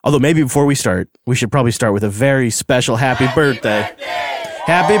Although maybe before we start, we should probably start with a very special happy birthday.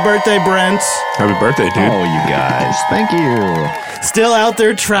 Happy birthday, Brent. Happy birthday, dude. Oh, you guys. Thank you. Still out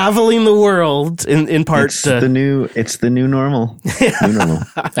there traveling the world in part. It's the new normal. New normal.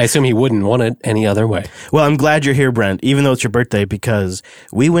 I assume he wouldn't want it any other way. Well, I'm glad you're here, Brent, even though it's your birthday, because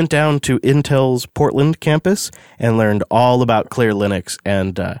we went down to Intel's Portland campus and learned all about Clear Linux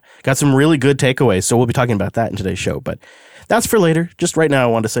and got some really good takeaways. So we'll be talking about that in today's show. But that's for later. Just right now,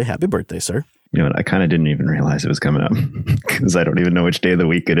 I want to say happy birthday, sir. You know what? I kind of didn't even realize it was coming up because I don't even know which day of the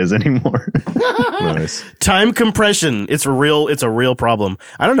week it is anymore. Nice. Time compression. It's a real problem.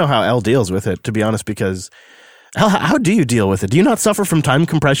 I don't know how L deals with it, to be honest, because how do you deal with it? Do you not suffer from time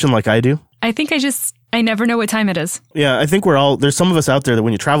compression like I do? I think I never know what time it is. Yeah, I think there's some of us out there that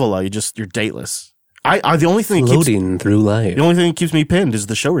when you travel a lot, you're dateless. The only thing Floating through life. The only thing that keeps me pinned is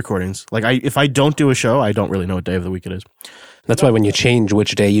the show recordings. Like if I don't do a show, I don't really know what day of the week it is. That's why when you change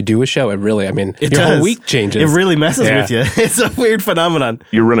which day you do a show, your whole week changes. It really messes with you. It's a weird phenomenon.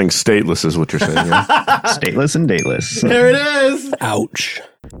 You're running stateless is what you're saying. Right? Stateless and dateless. There it is. Ouch.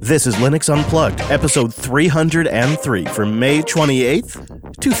 This is Linux Unplugged, episode 303 for May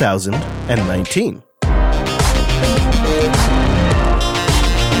 28th, 2019.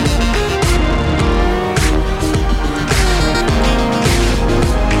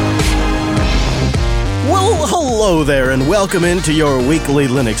 Hello there, and welcome into your weekly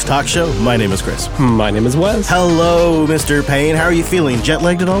Linux talk show. My name is Chris. My name is Wes. Hello, Mr. Payne. How are you feeling?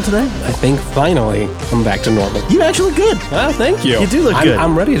 Jet-lagged at all today? I think finally I'm back to normal. You actually look good. Thank you. You do look good.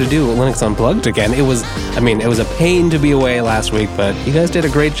 I'm ready to do Linux Unplugged again. It was a pain to be away last week, but you guys did a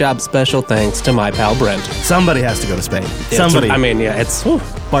great job. Special thanks to my pal Brent. Somebody has to go to Spain.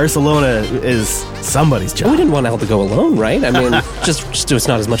 Barcelona is somebody's job. We didn't want L to go alone, right? I mean, just it's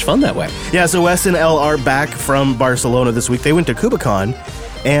not as much fun that way. Yeah, so Wes and L are back from Barcelona this week. They went to KubeCon,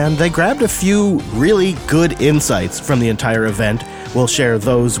 and they grabbed a few really good insights from the entire event. We'll share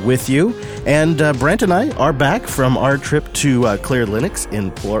those with you. And Brent and I are back from our trip to Clear Linux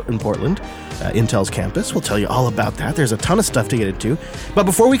in Portland, Intel's campus. We'll tell you all about that. There's a ton of stuff to get into. But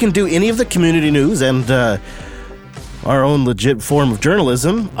before we can do any of the community news and our own legit form of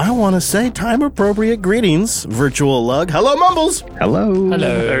journalism, I want to say time-appropriate greetings, virtual lug. Hello, Mumbles! Hello.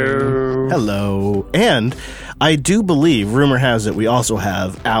 Hello. Hello. And I do believe, rumor has it, we also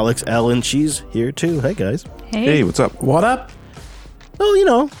have Alex L. and she's here too. Hey, guys. Hey, what's up? What up? Oh, you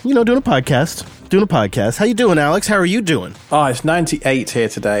know, doing a podcast. How you doing, Alex? How are you doing? Oh, it's 98 here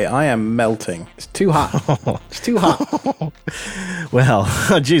today. I am melting. It's too hot. It's too hot. Well,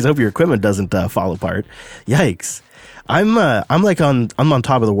 geez, hope your equipment doesn't fall apart. Yikes. I'm on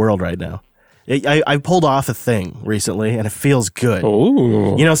top of the world right now. I pulled off a thing recently, and it feels good.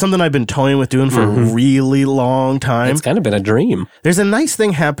 Ooh. You know, something I've been toying with doing for a really long time. It's kind of been a dream. There's a nice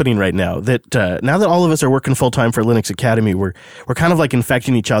thing happening right now that now that all of us are working full-time for Linux Academy, we're kind of like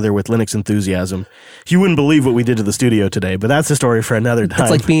infecting each other with Linux enthusiasm. You wouldn't believe what we did to the studio today, but that's a story for another time.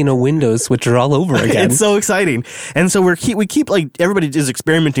 It's like being a Windows switcher all over again. It's so exciting. And so we keep like, everybody is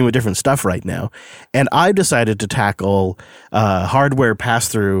experimenting with different stuff right now. And I've decided to tackle hardware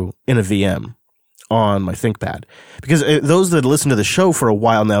pass-through in a VM on my ThinkPad. Because those that listen to the show for a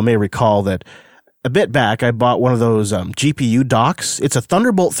while now may recall that a bit back, I bought one of those GPU docks. It's a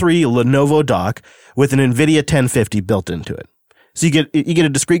Thunderbolt 3 Lenovo dock with an NVIDIA 1050 built into it. So you get a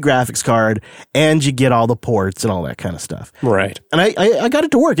discrete graphics card and you get all the ports and all that kind of stuff. Right. And I got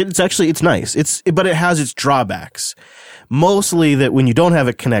it to work. It's nice. But it has its drawbacks. Mostly that when you don't have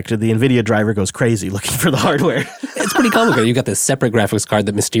it connected, the NVIDIA driver goes crazy looking for the hardware. It's pretty complicated. You got this separate graphics card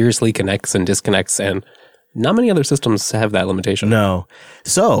that mysteriously connects and disconnects, and not many other systems have that limitation. No.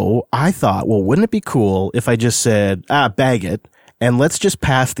 So I thought, well, wouldn't it be cool if I just said, bag it, and let's just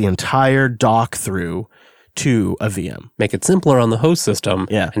pass the entire dock through to a VM. Make it simpler on the host system.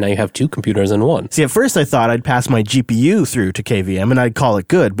 Yeah. And now you have two computers in one. See, at first I thought I'd pass my GPU through to KVM and I'd call it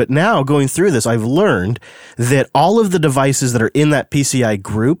good. But now going through this, I've learned that all of the devices that are in that PCI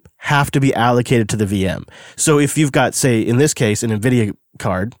group have to be allocated to the VM. So if you've got, say, in this case, an NVIDIA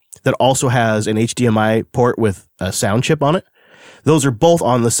card that also has an HDMI port with a sound chip on it, those are both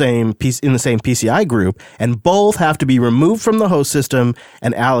on the same in the same PCI group, and both have to be removed from the host system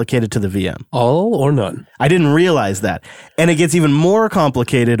and allocated to the VM. All or none. I didn't realize that. And it gets even more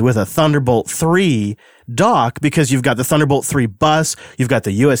complicated with a Thunderbolt 3 dock because you've got the Thunderbolt 3 bus, you've got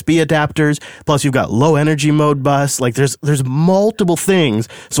the USB adapters, plus you've got low energy mode bus. Like there's multiple things.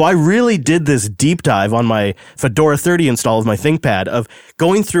 So I really did this deep dive on my Fedora 30 install of my ThinkPad of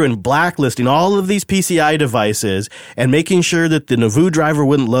going through and blacklisting all of these PCI devices and making sure that the Nauvoo driver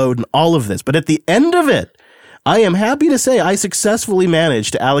wouldn't load and all of this. But at the end of it, I am happy to say I successfully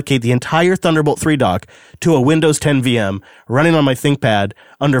managed to allocate the entire Thunderbolt 3 dock to a Windows 10 VM running on my ThinkPad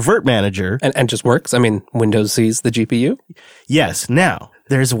under Virt Manager. And just works? I mean, Windows sees the GPU? Yes. Now,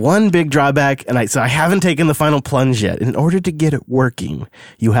 there's one big drawback, and I haven't taken the final plunge yet. In order to get it working,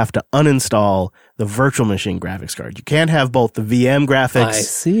 you have to uninstall the virtual machine graphics card. You can't have both the VM graphics I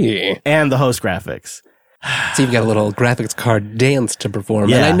see. and the host graphics. So you've got a little graphics card dance to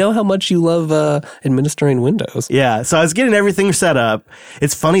perform. Yeah. And I know how much you love administering Windows. Yeah, so I was getting everything set up.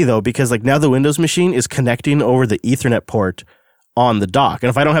 It's funny, though, because like now the Windows machine is connecting over the Ethernet port on the dock. And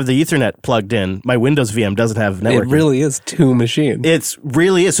if I don't have the Ethernet plugged in, my Windows VM doesn't have networking. It really is two machines. It's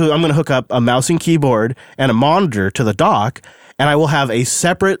really is. So I'm going to hook up a mouse and keyboard and a monitor to the dock, and I will have a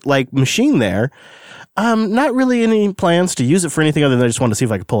separate like machine there. Not really any plans to use it for anything other than I just want to see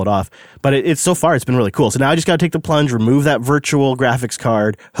if I can pull it off. But it's so far, it's been really cool. So now I just got to take the plunge, remove that virtual graphics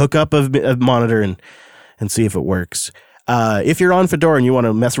card, hook up a monitor, and see if it works. If you're on Fedora and you want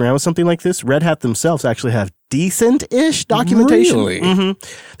to mess around with something like this, Red Hat themselves actually have decent-ish documentation. Really?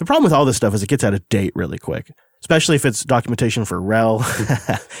 Mm-hmm. The problem with all this stuff is it gets out of date really quick, especially if it's documentation for RHEL.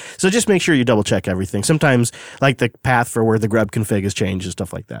 So just make sure you double-check everything. Sometimes, like the path for where the grub config has changed and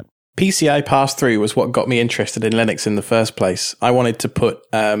stuff like that. PCI pass-through was what got me interested in Linux in the first place. I wanted to put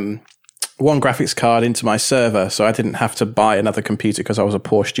one graphics card into my server so I didn't have to buy another computer because I was a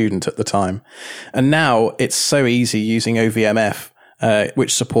poor student at the time. And now it's so easy using OVMF,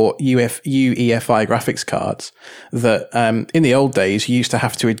 which support UEFI graphics cards, that in the old days you used to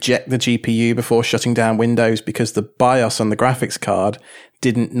have to eject the GPU before shutting down Windows because the BIOS on the graphics card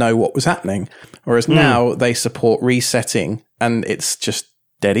didn't know what was happening. Whereas now they support resetting, and it's just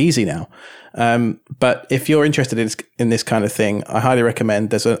dead easy now. But if you're interested in this kind of thing, I highly recommend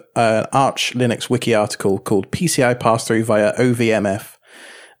there's an Arch Linux wiki article called PCI Pass-Through via OVMF.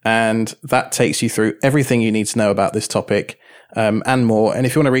 And that takes you through everything you need to know about this topic and more. And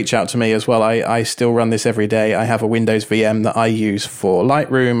if you want to reach out to me as well, I still run this every day. I have a Windows VM that I use for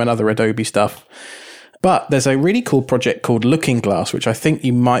Lightroom and other Adobe stuff. But there's a really cool project called Looking Glass, which I think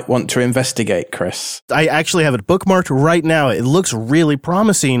you might want to investigate, Chris. I actually have it bookmarked right now. It looks really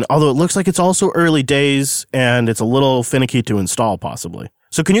promising, although it looks like it's also early days and it's a little finicky to install, possibly.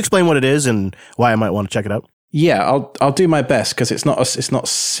 So can you explain what it is and why I might want to check it out? Yeah, I'll do my best because it's not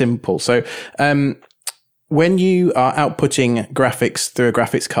simple. So when you are outputting graphics through a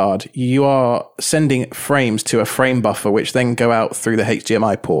graphics card, you are sending frames to a frame buffer, which then go out through the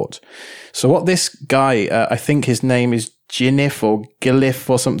HDMI port. So what this guy, I think his name is Ginif or Gilif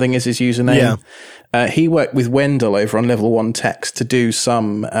or something is his username. Yeah. He worked with Wendell over on Level 1 Text to do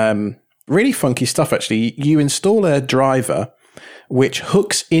some really funky stuff, actually. You install a driver which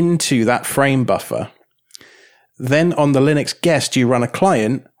hooks into that frame buffer. Then on the Linux guest, you run a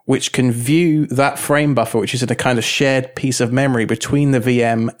client which can view that frame buffer, which is in a kind of shared piece of memory between the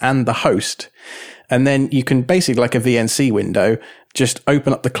VM and the host. And then you can basically, like a VNC window, just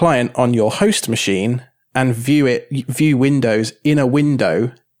open up the client on your host machine and view Windows in a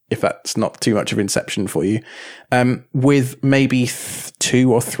window, if that's not too much of inception for you, with maybe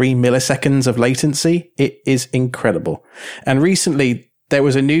 2 or 3 milliseconds of latency. It is incredible. And recently, there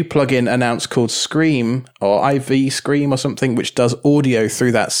was a new plugin announced called Scream or IV Scream or something, which does audio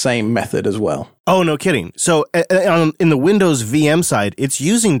through that same method as well. Oh, no kidding. So in the Windows VM side, it's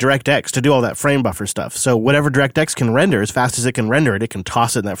using DirectX to do all that frame buffer stuff. So whatever DirectX can render, as fast as it can render it, it can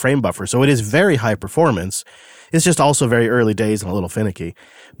toss it in that frame buffer. So it is very high performance. It's just also very early days and a little finicky.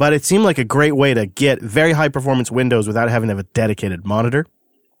 But it seemed like a great way to get very high performance Windows without having to have a dedicated monitor.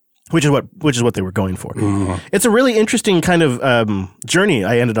 Which is what they were going for. Mm. It's a really interesting kind of journey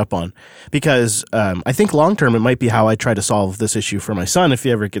I ended up on because I think long term it might be how I try to solve this issue for my son if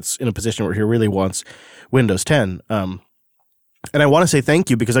he ever gets in a position where he really wants Windows 10. And I want to say thank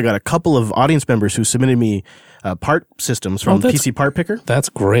you because I got a couple of audience members who submitted me part systems from PC Part Picker. That's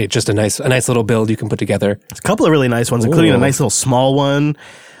great. Just a nice little build you can put together. It's a couple of really nice ones, including a nice little small one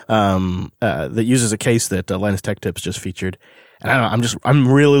that uses a case that Linus Tech Tips just featured. And I don't know,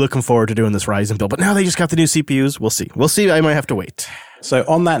 I'm really looking forward to doing this Ryzen build. But now they just got the new CPUs. We'll see. I might have to wait. So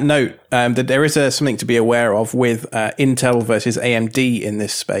on that note, that there is something to be aware of with Intel versus AMD in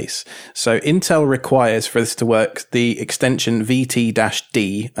this space. So Intel requires for this to work the extension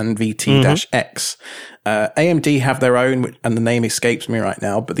VT-D and VT-X. AMD have their own, and the name escapes me right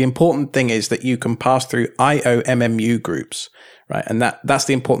now. But the important thing is that you can pass through IOMMU groups. Right, and that's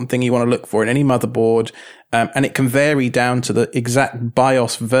the important thing you want to look for in any motherboard, and it can vary down to the exact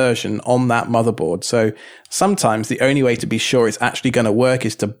BIOS version on that motherboard. So sometimes the only way to be sure it's actually going to work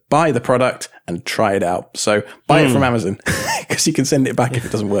is to buy the product and try it out. So buy it from Amazon because you can send it back if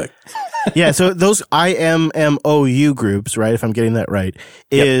it doesn't work. Yeah, so those IMMOU groups, right, if I'm getting that right,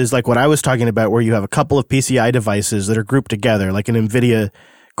 is like what I was talking about, where you have a couple of PCI devices that are grouped together, like an NVIDIA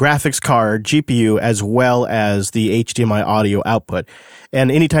graphics card, GPU, as well as the HDMI audio output.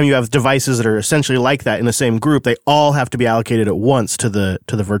 And anytime you have devices that are essentially like that in the same group, they all have to be allocated at once to the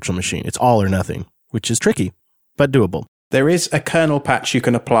virtual machine. It's all or nothing, which is tricky, but doable. There is a kernel patch you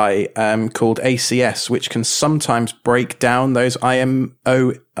can apply called ACS, which can sometimes break down those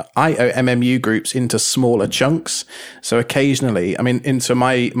IOMMU groups into smaller chunks. So occasionally, I mean, into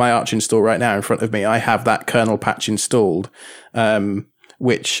my Arch install right now in front of me, I have that kernel patch installed,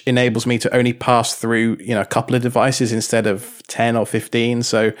 which enables me to only pass through, a couple of devices instead of 10 or 15.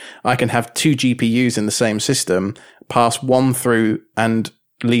 So I can have 2 GPUs in the same system, pass one through and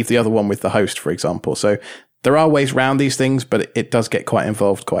leave the other one with the host, for example. So there are ways around these things, but it does get quite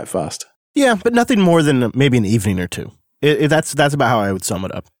involved quite fast. Yeah, but nothing more than maybe an evening or two. That's about how I would sum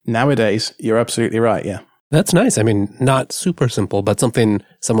it up. Nowadays, you're absolutely right, yeah. That's nice. I mean, not super simple, but something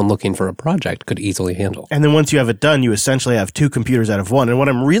someone looking for a project could easily handle. And then once you have it done, you essentially have 2 computers out of one. And what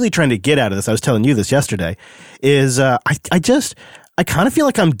I'm really trying to get out of this, I was telling you this yesterday, is I kind of feel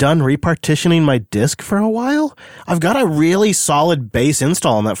like I'm done repartitioning my disk for a while. I've got a really solid base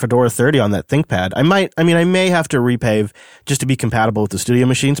install on that Fedora 30 on that ThinkPad. I may have to repave just to be compatible with the studio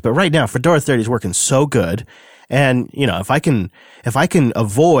machines, but right now Fedora 30 is working so good. And, if I can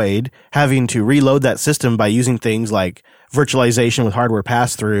avoid having to reload that system by using things like virtualization with hardware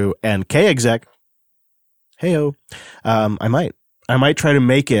pass-through and kexec, heyo, I might try to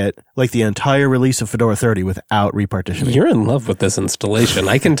make it like the entire release of Fedora 30 without repartitioning. You're in love with this installation.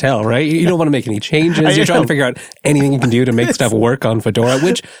 I can tell, right? You don't want to make any changes. You're trying to figure out anything you can do to make stuff work on Fedora,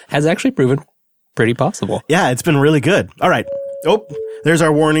 which has actually proven pretty possible. Yeah, it's been really good. All right. Oh, there's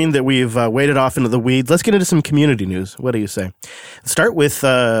our warning that we've waded off into the weeds. Let's get into some community news. What do you say? Start with,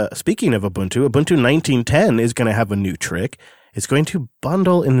 speaking of Ubuntu 19.10 is going to have a new trick. It's going to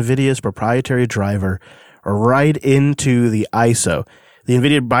bundle NVIDIA's proprietary driver right into the ISO. The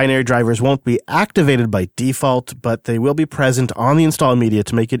NVIDIA binary drivers won't be activated by default, but they will be present on the install media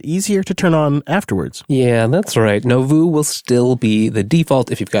to make it easier to turn on afterwards. Yeah, that's right. Nouveau will still be the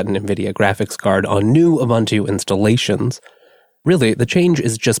default if you've got an NVIDIA graphics card on new Ubuntu installations. Really, the change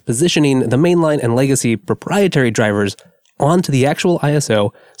is just positioning the mainline and legacy proprietary drivers onto the actual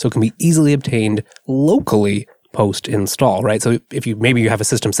ISO so it can be easily obtained locally post-install, right? So if you have a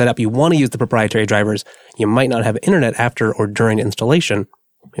system set up, you want to use the proprietary drivers, you might not have internet after or during installation.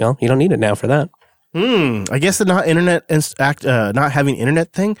 You don't need it now for that. I guess the not having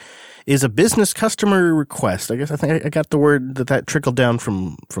internet thing is a business customer request. I think I got the word that trickled down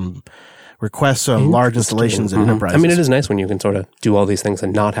from requests on large installations and enterprises. I mean, it is nice when you can sort of do all these things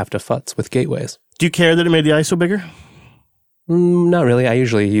and not have to futz with gateways. Do you care that it made the ISO bigger? Not really. I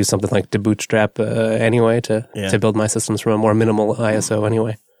usually use something like to Bootstrap anyway to build my systems from a more minimal ISO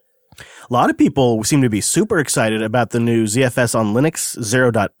anyway. A lot of people seem to be super excited about the new ZFS on Linux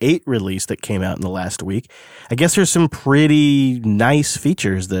 0.8 release that came out in the last week. I guess there's some pretty nice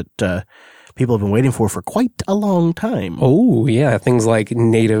features that people have been waiting for quite a long time. Oh, yeah. Things like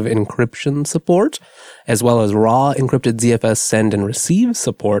native encryption support, as well as raw encrypted ZFS send and receive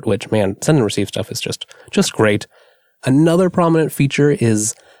support, which, man, send and receive stuff is just great. Another prominent feature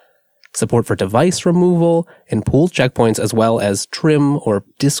is support for device removal and pool checkpoints, as well as trim or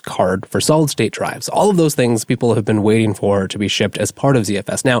discard for solid-state drives. All of those things people have been waiting for to be shipped as part of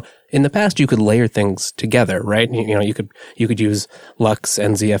ZFS. Now, in the past, you could layer things together, right? You could use Lux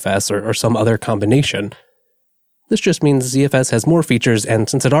and ZFS or some other combination. This just means ZFS has more features, and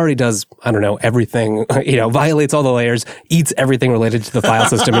since it already does, everything, violates all the layers, eats everything related to the file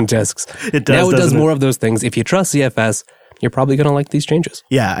system and disks. It does. Now it does more of those things. If you trust ZFS, you're probably going to like these changes.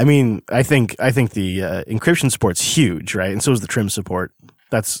 Yeah, I mean, I think the encryption support's huge, right? And so is the trim support.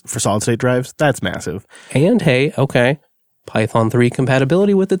 That's for solid-state drives. That's massive. And hey, okay, Python 3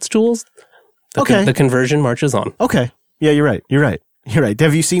 compatibility with its tools. The conversion marches on. Okay. Yeah, you're right.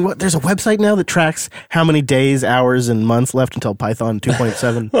 Have you seen there's a website now that tracks how many days, hours, and months left until Python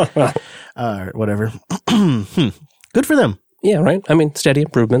 2.7 or whatever. Good for them. Yeah, right. I mean, steady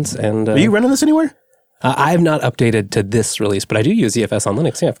improvements. And are you running this anywhere? I have not updated to this release, but I do use ZFS on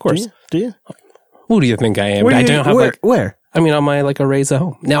Linux. Yeah, of course. Do you? Who do you think I am? Where? I mean, on my arrays at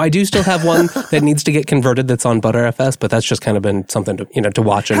home. Now, I do still have one that needs to get converted that's on ButterFS, but that's just kind of been something to to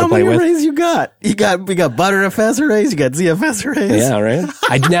watch and How to play many with. arrays you got? We got ButterFS arrays. You got ZFS arrays. Yeah,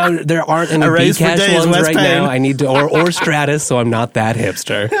 right. Now there aren't any Arrays for Bcache days, ones West right Payne. now. I need to or Stratus, so I'm not that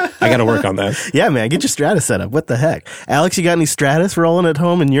hipster. I got to work on that. Yeah, man, get your Stratus set up. What the heck, Alex? You got any Stratus rolling at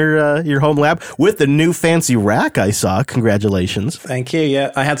home in your home lab with the new fancy rack I saw? Congratulations. Thank you.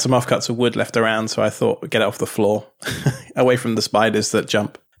 Yeah, I had some offcuts of wood left around, so I thought we'd get it off the floor, away from the spiders that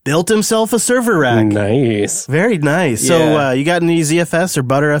jump. Built himself a server rack. Nice. Very nice. So Yeah. you got any ZFS or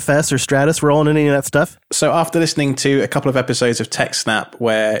ButterFS or Stratus rolling in any of that stuff? So after listening to a couple of episodes of TechSnap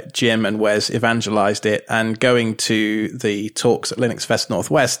where Jim and Wes evangelized it, and going to the talks at Linux Fest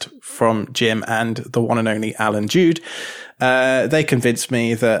Northwest from Jim and the one and only Alan Jude, they convinced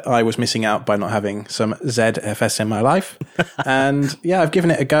me that I was missing out by not having some ZFS in my life. And yeah, I've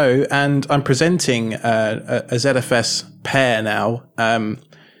given it a go, and I'm presenting a ZFS pair now.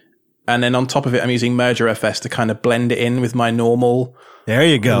 And then on top of it, I'm using MergerFS to kind of blend it in with my normal There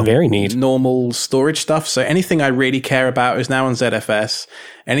you go. Very neat. normal storage stuff. So anything I really care about is now on ZFS.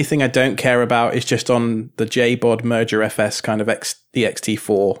 Anything I don't care about is just on the JBOD MergerFS kind of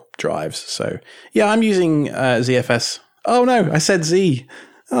ext4 drives. So yeah, I'm using ZFS. Oh no, I said Z.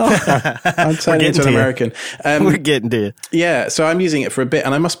 Oh, I'm turning into an to you. American. We're getting to you. Yeah, so I'm using it for a bit,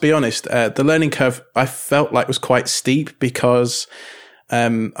 and I must be honest, the learning curve I felt like was quite steep because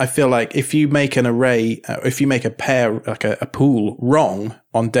I feel like if you make an array, if you make a pair, like a pool wrong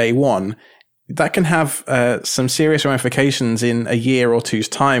on day one, that can have some serious ramifications in a year or two's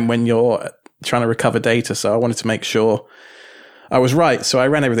time when you're trying to recover data. So I wanted to make sure I was right. So I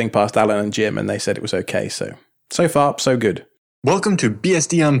ran everything past Alan and Jim, and they said it was okay. So far, so good. Welcome to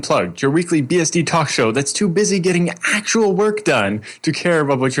BSD Unplugged, your weekly BSD talk show that's too busy getting actual work done to care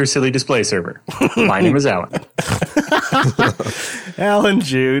about your silly display server. My name is Alan. Alan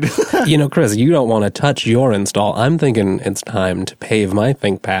Jude. Chris, you don't want to touch your install. I'm thinking it's time to pave my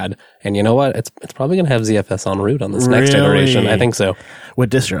ThinkPad. And you know what? It's probably going to have ZFS en route on this next Really? iteration. I think so. What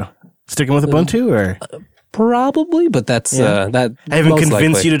distro? Sticking with Ubuntu or? Probably, but that's that. I haven't most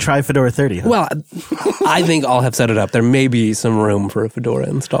convinced likely. you to try Fedora 30. Huh? Well, I think I'll have set it up. There may be some room for a Fedora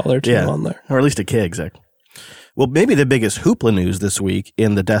install or two on there. Or at least a KExec. Well, maybe the biggest hoopla news this week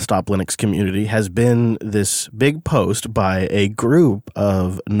in the desktop Linux community has been this big post by a group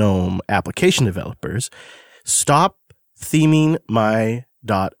of GNOME application developers. Stop theming my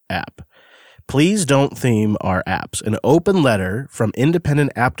 .app. Please don't theme our apps. An open letter from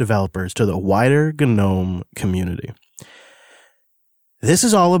independent app developers to the wider GNOME community. This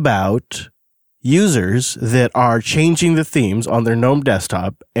is all about users that are changing the themes on their GNOME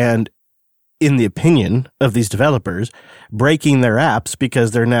desktop and, in the opinion of these developers, breaking their apps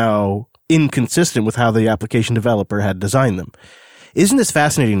because they're now inconsistent with how the application developer had designed them. Isn't this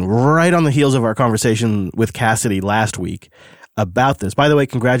fascinating? Right on the heels of our conversation with Cassidy last week about this. By the way,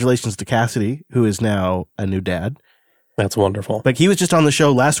 congratulations to Cassidy, who is now a new dad. That's wonderful. Like, he was just on the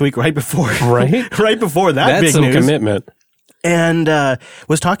show last week, right before Right before that That's big some news. commitment. And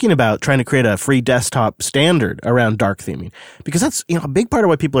was talking about trying to create a free desktop standard around dark theming, because that's a big part of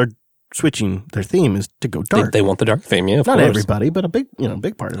why people are switching their theme is to go dark. They want the dark theme, yeah. Of Not course. everybody, but a big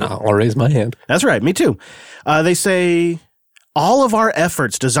part of it. I'll raise my hand. That's right, me too. They say all of our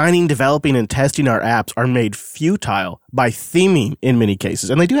efforts designing, developing, and testing our apps are made futile by theming in many cases,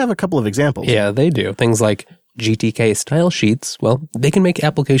 and they do have a couple of examples. Yeah, they do. Things like GTK style sheets, well, they can make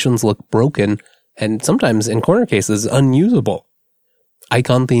applications look broken and sometimes, in corner cases, unusable.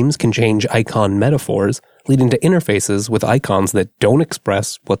 Icon themes can change icon metaphors, leading to interfaces with icons that don't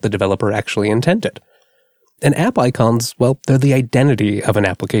express what the developer actually intended. And app icons, well, they're the identity of an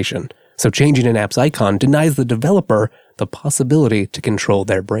application. So changing an app's icon denies the developer the possibility to control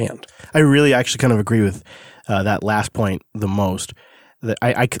their brand. I really actually kind of agree with that last point the most.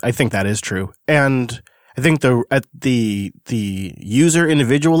 I think that is true. And I think at the user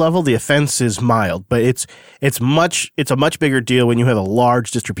individual level, the offense is mild, but it's a much bigger deal when you have a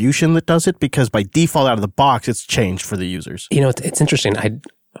large distribution that does it, because by default out of the box, it's changed for the users. It's interesting. I'm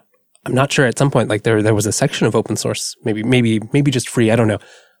not sure. At some point, like there was a section of open source, maybe just free, I don't know,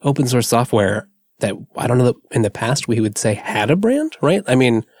 open source software that I don't know that in the past we would say had a brand, right? I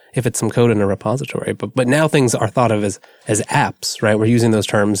mean, if it's some code in a repository, but now things are thought of as apps, right? We're using those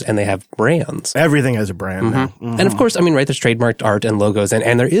terms and they have brands. Everything has a brand now. Mm-hmm. And of course, I mean, right, there's trademarked art and logos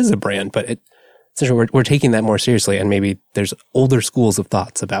and there is a brand, but essentially we're taking that more seriously, and maybe there's older schools of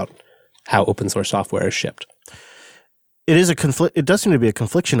thoughts about how open source software is shipped. It is it does seem to be a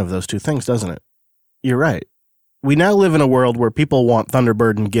confliction of those two things, doesn't it? You're right. We now live in a world where people want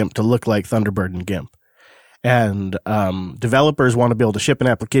Thunderbird and GIMP to look like Thunderbird and GIMP. And developers want to be able to ship an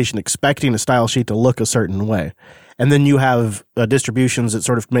application expecting a style sheet to look a certain way. And then you have distributions that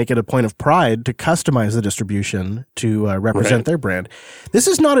sort of make it a point of pride to customize the distribution to represent their brand. This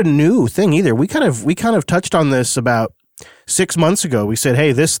is not a new thing either. We kind of touched on this about 6 months ago. We said,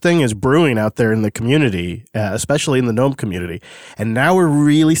 hey, this thing is brewing out there in the community, especially in the GNOME community. And now we're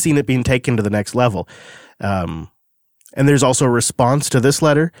really seeing it being taken to the next level. And there's also a response to this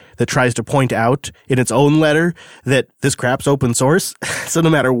letter that tries to point out in its own letter that this crap's open source. So no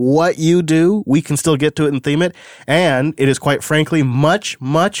matter what you do, we can still get to it and theme it. And it is quite frankly much,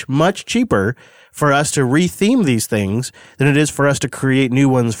 much, much cheaper for us to retheme these things than it is for us to create new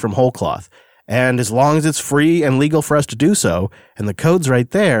ones from whole cloth. And as long as it's free and legal for us to do so, and the code's right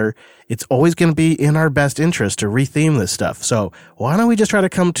there, it's always going to be in our best interest to retheme this stuff. So why don't we just try to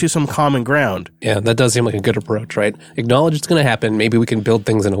come to some common ground? Yeah, that does seem like a good approach, right? Acknowledge it's going to happen. Maybe we can build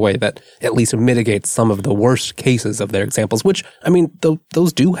things in a way that at least mitigates some of the worst cases of their examples, which, I mean,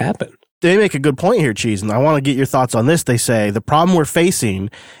 those do happen. They make a good point here, Cheese, and I want to get your thoughts on this. They say, the problem we're facing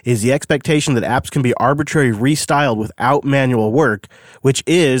is the expectation that apps can be arbitrarily restyled without manual work, which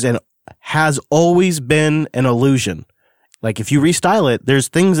is and has always been an illusion. Like, if you restyle it, there's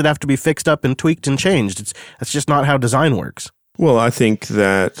things that have to be fixed up and tweaked and changed. That's just not how design works. Well, I think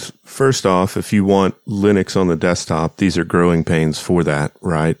that first off, if you want Linux on the desktop, these are growing pains for that,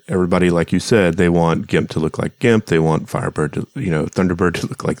 right? Everybody, like you said, they want GIMP to look like GIMP. They want Firebird to, Thunderbird to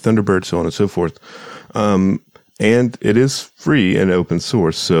look like Thunderbird, so on and so forth. And it is free and open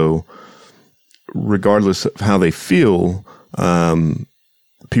source. So regardless of how they feel,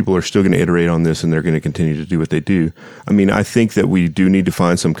 people are still going to iterate on this and they're going to continue to do what they do. I mean, I think that we do need to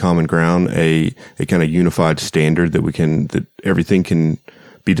find some common ground, a kind of unified standard that everything can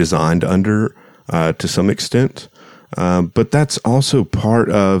be designed under to some extent. But that's also part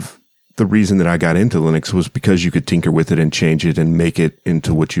of the reason that I got into Linux was because you could tinker with it and change it and make it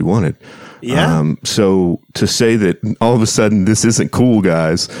into what you wanted. Yeah. So to say that all of a sudden this isn't cool,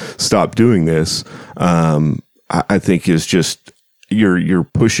 guys, stop doing this, I think is just, you're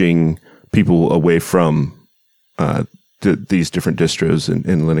pushing people away from these different distros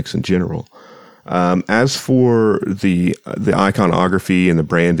in Linux in general. As for the iconography and the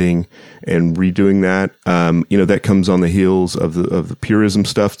branding and redoing that, that comes on the heels of the purism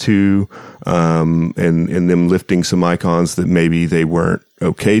stuff too, and them lifting some icons that maybe they weren't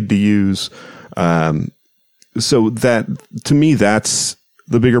okayed to use. So that, to me, that's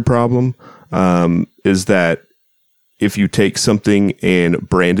the bigger problem, is that if you take something and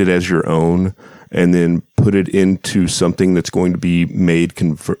brand it as your own and then put it into something that's going to be made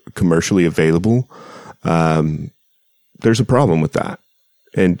commercially available, there's a problem with that.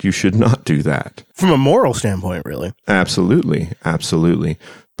 And you should not do that. From a moral standpoint, really. Absolutely. Absolutely.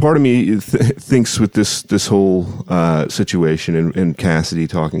 Part of me thinks with this whole situation and Cassidy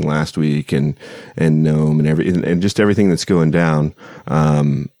talking last week and GNOME and just everything that's going down,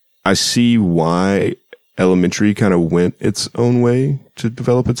 I see why Elementary kind of went its own way to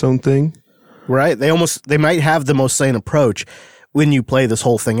develop its own thing. Right. They might have the most sane approach when you play this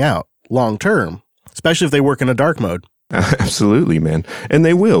whole thing out long term, especially if they work in a dark mode. Absolutely, man. And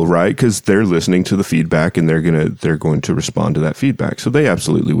they will, right? Because they're listening to the feedback and they're going to respond to that feedback. So they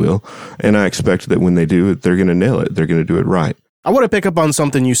absolutely will. And I expect that when they do it, they're going to nail it. They're going to do it right. I want to pick up on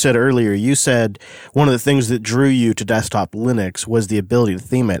something you said earlier. You said one of the things that drew you to desktop Linux was the ability to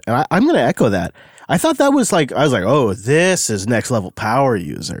theme it. And I'm going to echo that. I thought that was I was like, oh, this is next level power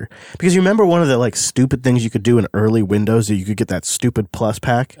user. Because you remember one of the stupid things you could do in early Windows, that you could get that stupid plus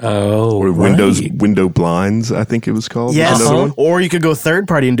pack? Oh, or right. Window blinds, I think it was called. Yes, or you could go third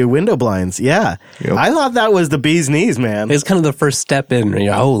party and do window blinds. Yeah. Yep. I thought that was the bee's knees, man. It's kind of the first step in.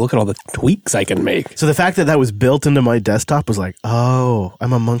 Look at all the tweaks I can make. So the fact that was built into my desktop was like, oh,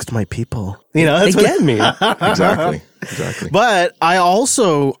 I'm amongst my people. They get me. Exactly. But I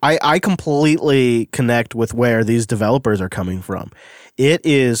also, I completely connect with where these developers are coming from. It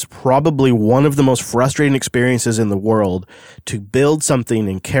is probably one of the most frustrating experiences in the world to build something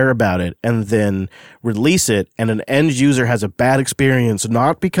and care about it and then release it, and an end user has a bad experience,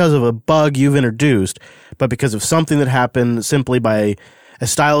 not because of a bug you've introduced, but because of something that happened simply by a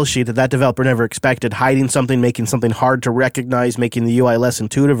style sheet that developer never expected, hiding something, making something hard to recognize, making the UI less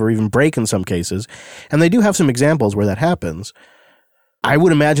intuitive or even break in some cases. And they do have some examples where that happens. I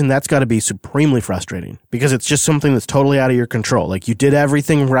would imagine that's got to be supremely frustrating because it's just something that's totally out of your control. Like, you did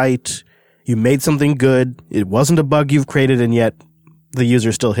everything right, you made something good, it wasn't a bug you've created, and yet the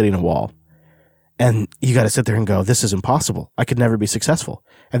user's still hitting a wall. And you got to sit there and go, this is impossible. I could never be successful.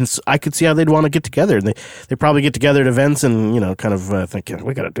 And I could see how they'd want to get together. And they probably get together at events and, kind of think,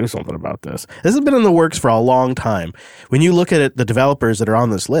 we got to do something about this. This has been in the works for a long time. When you look at it, the developers that are on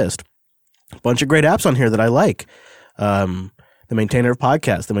this list, a bunch of great apps on here that I like. The maintainer of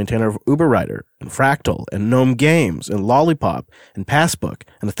podcasts, the maintainer of UberWriter, and Fractal, and Gnome Games, and Lollipop, and Passbook,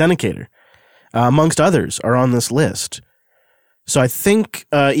 and Authenticator, amongst others, are on this list. So I think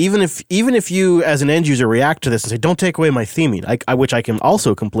even if you as an end user react to this and say, don't take away my theming, which I can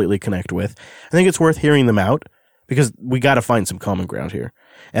also completely connect with, I think it's worth hearing them out because we got to find some common ground here.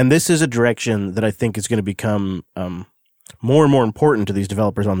 And this is a direction that I think is going to become more and more important to these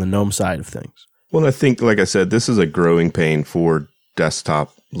developers on the GNOME side of things. Well, I think, like I said, this is a growing pain for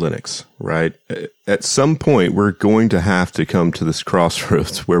desktop Linux, right? At some point, we're going to have to come to this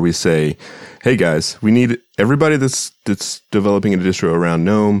crossroads where we say, hey guys, we need everybody that's developing a distro around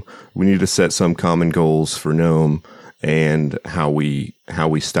GNOME. We need to set some common goals for GNOME and how we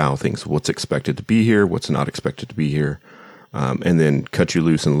style things. What's expected to be here, what's not expected to be here, and then cut you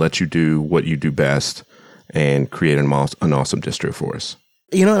loose and let you do what you do best and create an awesome distro for us.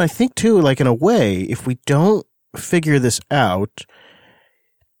 And I think too, like in a way, if we don't figure this out,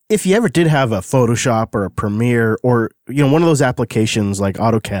 if you ever did have a Photoshop or a Premiere or, one of those applications like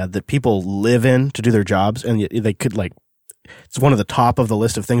AutoCAD that people live in to do their jobs and they could it's one of the top of the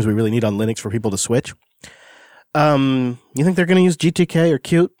list of things we really need on Linux for people to switch. You think they're going to use GTK or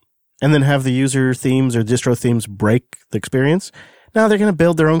Qt and then have the user themes or distro themes break the experience? No, they're going to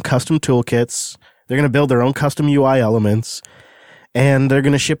build their own custom toolkits. They're going to build their own custom UI elements and they're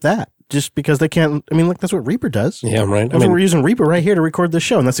going to ship that. Just because they can't, that's what Reaper does. Yeah, right. That's why we're using Reaper right here to record this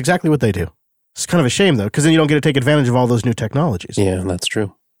show, and that's exactly what they do. It's kind of a shame, though, because then you don't get to take advantage of all those new technologies. Yeah, that's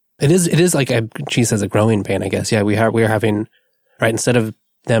true. It is like she says, a growing pain, I guess. Yeah, we are having, right, instead of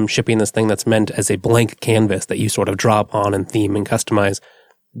them shipping this thing that's meant as a blank canvas that you sort of drop on and theme and customize,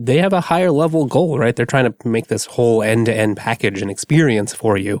 they have a higher level goal, right? They're trying to make this whole end-to-end package and experience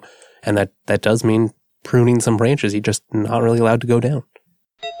for you, and that does mean pruning some branches. You're just not really allowed to go down.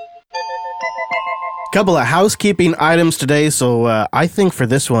 Couple of housekeeping items today, so I think for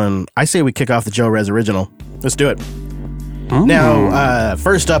this one, I say we kick off the Joe Rez original. Let's do it. Ooh. Now,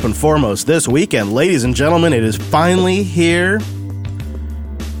 first up and foremost, this weekend, ladies and gentlemen, it is finally here.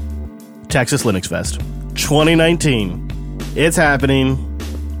 Texas Linux Fest 2019. It's happening.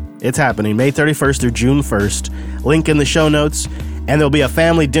 It's happening May 31st through June 1st. Link in the show notes. And there'll be a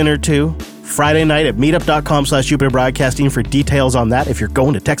family dinner, too. Friday night at meetup.com/Jupiter Broadcasting for details on that. If you're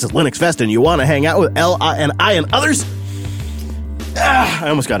going to Texas Linux Fest and you want to hang out with L.I. and I and others. I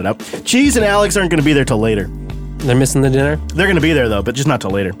almost got it out. Cheese and Alex aren't going to be there till later. They're missing the dinner? They're going to be there, though, but just not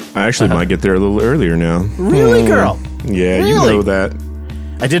till later. I actually might get there a little earlier now. Really, girl? Yeah, really? You know that.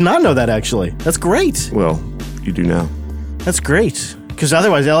 I did not know that, actually. That's great. Well, you do now. That's great. Because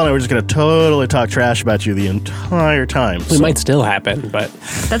otherwise, Ellen and I were just going to totally talk trash about you the entire time. It might still happen, but...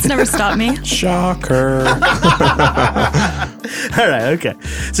 That's never stopped me. Shocker. All right, okay.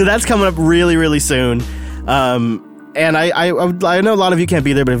 So that's coming up really, really soon. And I know a lot of you can't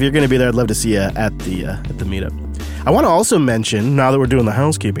be there, but if you're going to be there, I'd love to see you at the meetup. I want to also mention, now that we're doing the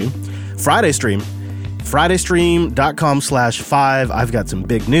housekeeping, Friday stream. FridayStream.com/5. I've got some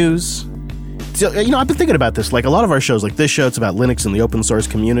big news. So, I've been thinking about this. Like a lot of our shows, like this show, it's about Linux and the open source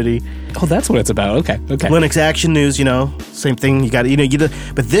community. Oh, that's what it's about. Okay. Linux action news, same thing. You got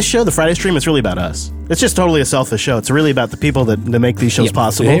but this show, the Friday stream, it's really about us. It's just totally a selfish show. It's really about the people that make these shows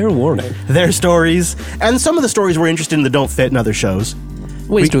possible. Fair warning. Their stories, and some of the stories we're interested in that don't fit in other shows.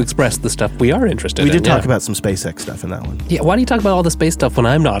 Ways to express the stuff we are interested in. We did talk about some SpaceX stuff in that one. Yeah, why do you talk about all the space stuff when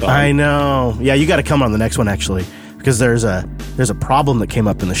I'm not on? I know. Yeah, you got to come on the next one, actually. Because there's a problem that came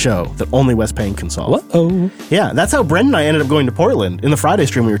up in the show that only Wes Payne can solve. Uh-oh. Yeah, that's how Brendan and I ended up going to Portland. In the Friday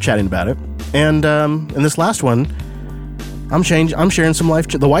stream, we were chatting about it. And in this last one, I'm sharing some life.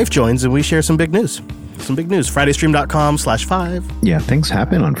 The wife joins, and we share some big news. FridayStream.com/5. Yeah, things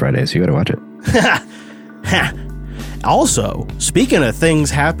happen on Fridays. You got to watch it. Also, speaking of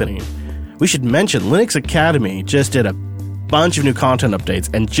things happening, we should mention Linux Academy just did a bunch of new content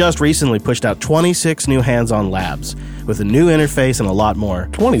updates and just recently pushed out 26 new hands-on labs with a new interface and a lot more.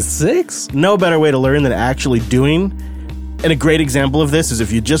 26? No better way to learn than actually doing. And a great example of this is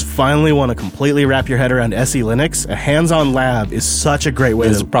if you just finally want to completely wrap your head around SE Linux, a hands-on lab is such a great way.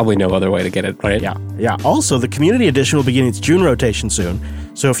 There's probably no other way to get it, right? Yeah. Also, the community edition will begin its June rotation soon.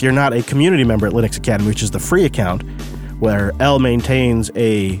 So if you're not a community member at Linux Academy, which is the free account where L maintains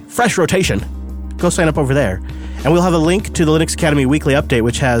a fresh rotation, go sign up over there. And we'll have a link to the Linux Academy weekly update,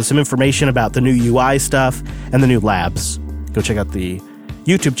 which has some information about the new UI stuff and the new labs. Go check out the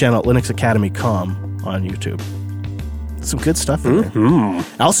YouTube channel, Linux Academy Com on YouTube. Some good stuff in there.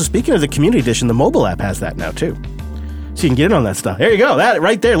 Also, speaking of the community edition, the mobile app has that now too. So you can get in on that stuff. There you go. That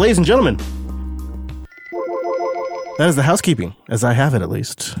right there, ladies and gentlemen. That is the housekeeping, as I have it at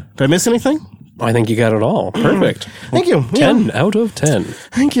least. Did I miss anything? I think you got it all. Perfect. Thank you. 10 out of 10.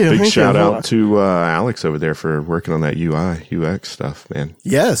 Thank you. Big shout out to Alex over there for working on that UI, UX stuff, man.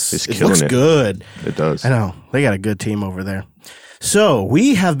 Yes, It's it killing looks it. good. It does. I know. They got a good team over there. So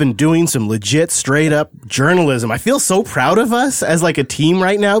we have been doing some legit, straight up journalism. I feel so proud of us as like a team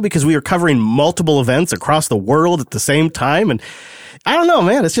right now because we are covering multiple events across the world at the same time. And I don't know,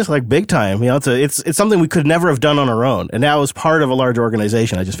 man. It's just like big time. You know, it's something we could never have done on our own. And now as part of a large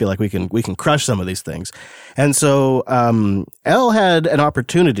organization, I just feel like we can crush some of these things. And so, Elle had an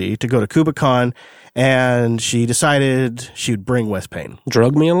opportunity to go to KubeCon, and she decided she would bring Wes Payne.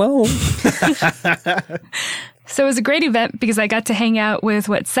 Drug me alone. So it was a great event because I got to hang out with,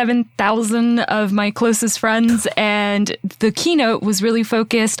 7,000 of my closest friends. And the keynote was really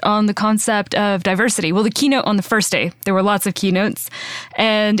focused on the concept of diversity. Well, the keynote on the first day, there were lots of keynotes.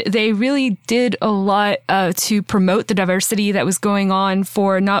 And they really did a lot to promote the diversity that was going on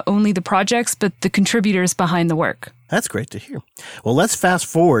for not only the projects, but the contributors behind the work. That's great to hear. Well, let's fast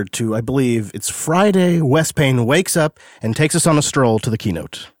forward to, I believe it's Friday. Wes Payne wakes up and takes us on a stroll to the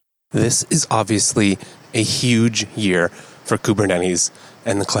keynote. This is obviously a huge year for Kubernetes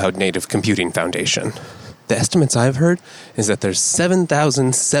and the Cloud Native Computing Foundation. The estimates I've heard is that there's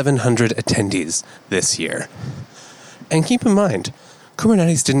 7,700 attendees this year. And keep in mind,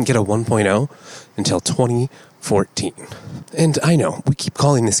 Kubernetes didn't get a 1.0 until 2014. And I know, we keep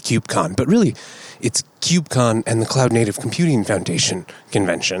calling this KubeCon, but really, it's KubeCon and the Cloud Native Computing Foundation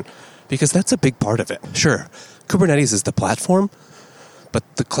convention, because that's a big part of it. Sure, Kubernetes is the platform,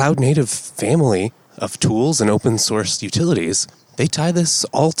 but the Cloud Native family of tools and open source utilities, they tie this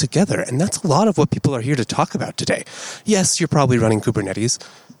all together. And that's a lot of what people are here to talk about today. Yes, you're probably running Kubernetes,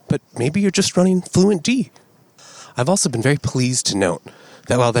 but maybe you're just running FluentD. I've also been very pleased to note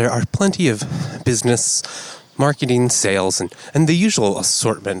that while there are plenty of business, marketing, sales, and the usual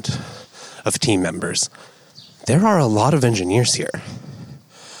assortment of team members, there are a lot of engineers here.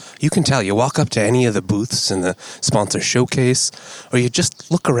 You can tell, you walk up to any of the booths in the sponsor showcase, or you just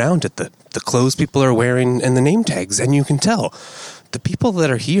look around at the clothes people are wearing and the name tags, and you can tell the people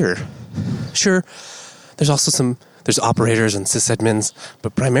that are here. Sure, there's operators and sysadmins,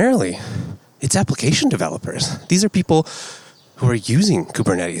 but primarily it's application developers. These are people who are using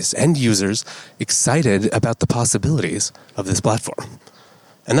Kubernetes, end users excited about the possibilities of this platform.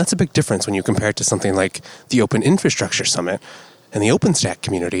 And that's a big difference when you compare it to something like the Open Infrastructure Summit and the OpenStack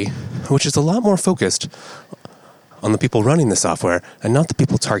community, which is a lot more focused on the people running the software and not the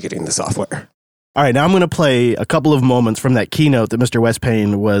people targeting the software. All right, now I'm going to play a couple of moments from that keynote that Mr. Wes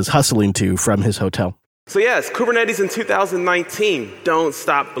Payne was hustling to from his hotel. So yes, Kubernetes in 2019, don't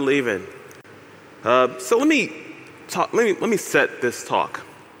stop believing. So let me set this talk.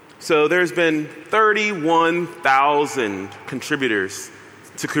 So there's been 31,000 contributors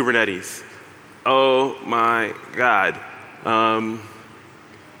to Kubernetes. Oh my God.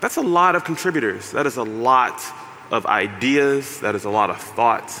 That's a lot of contributors. That is a lot of ideas. That is a lot of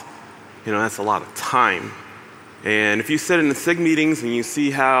thought. That's a lot of time. And if you sit in the SIG meetings and you see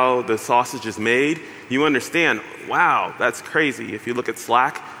how the sausage is made, you understand, wow, that's crazy. If you look at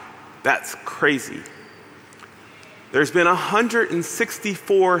Slack, that's crazy. There's been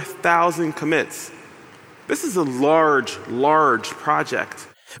 164,000 commits. This is a large project.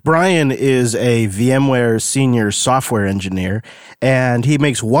 Brian is a VMware senior software engineer, and he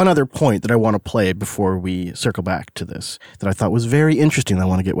makes one other point that I want to play before we circle back to this that I thought was very interesting that I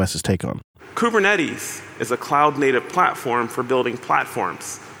want to get Wes's take on. Kubernetes is a cloud-native platform for building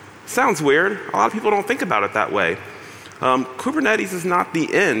platforms. Sounds weird. A lot of people don't think about it that way. Kubernetes is not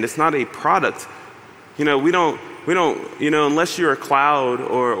the end. It's not a product. We don't, unless you're a cloud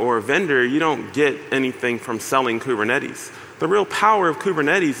or a vendor, you don't get anything from selling Kubernetes. The real power of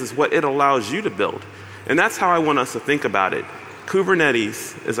Kubernetes is what it allows you to build. And that's how I want us to think about it.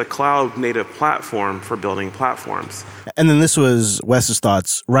 Kubernetes is a cloud-native platform for building platforms. And then this was Wes's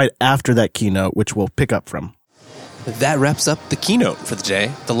thoughts right after that keynote, which we'll pick up from. That wraps up the keynote for the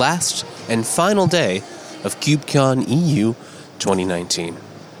day, the last and final day of KubeCon EU 2019.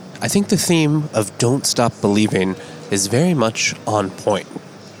 I think the theme of Don't Stop Believing is very much on point,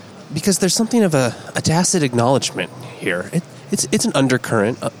 because there's something of a tacit acknowledgement here. It's an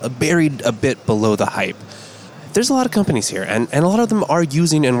undercurrent, buried a bit below the hype. There's a lot of companies here, and a lot of them are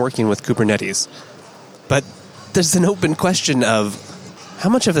using and working with Kubernetes. But there's an open question of how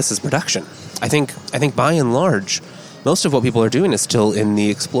much of this is production. I think by and large, most of what people are doing is still in the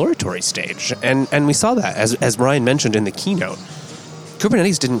exploratory stage. And we saw that, as Ryan mentioned in the keynote.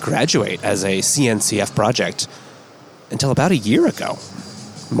 Kubernetes didn't graduate as a CNCF project until about a year ago,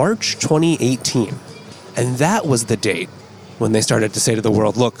 March 2018. And that was the date when they started to say to the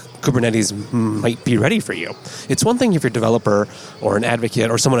world, look, Kubernetes might be ready for you. It's one thing if you're a developer or an advocate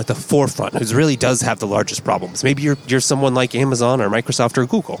or someone at the forefront who really does have the largest problems. Maybe you're someone like Amazon or Microsoft or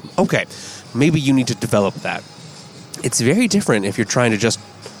Google. Okay, maybe you need to develop that. It's very different if you're trying to just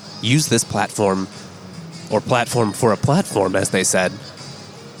use this platform or platform for a platform, as they said,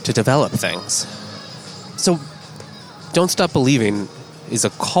 to develop things. So Don't Stop Believing is a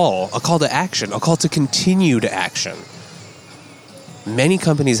call to action, a call to continue to action. Many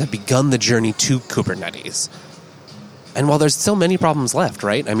companies have begun the journey to Kubernetes. And while there's still many problems left,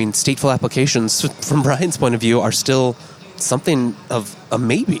 right? I mean, stateful applications, from Brian's point of view, are still something of a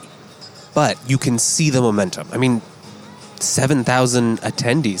maybe. But you can see the momentum. I mean, 7,000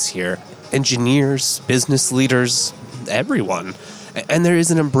 attendees here, engineers, business leaders, everyone. And there is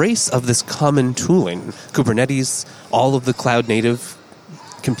an embrace of this common tooling. Kubernetes, all of the Cloud Native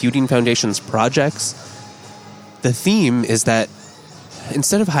Computing Foundation's projects. The theme is that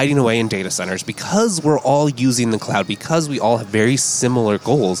instead of hiding away in data centers, because we're all using the cloud, because we all have very similar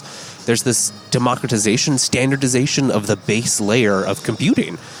goals, there's this democratization, standardization of the base layer of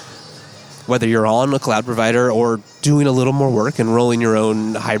computing. Whether you're on a cloud provider or doing a little more work and rolling your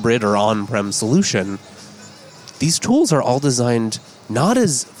own hybrid or on-prem solution, these tools are all designed not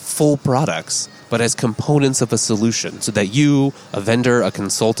as full products, but as components of a solution so that you, a vendor, a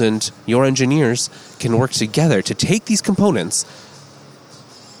consultant, your engineers can work together to take these components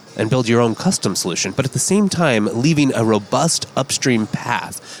and build your own custom solution, but at the same time, leaving a robust upstream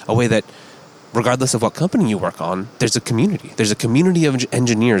path, a way that, regardless of what company you work on, there's a community. There's a community of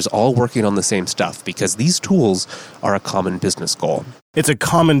engineers all working on the same stuff because these tools are a common business goal. It's a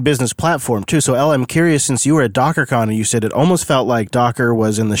common business platform, too. So, Elle, I'm curious, since you were at DockerCon and you said it almost felt like Docker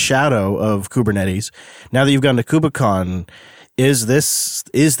was in the shadow of Kubernetes. Now that you've gone to KubeCon, is this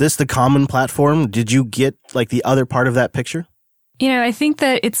the common platform? Did you get like the other part of that picture? You know, I think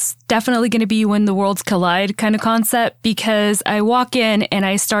that it's definitely going to be when the worlds collide kind of concept, because I walk in and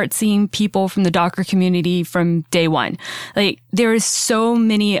I start seeing people from the Docker community from day one. Like, there is so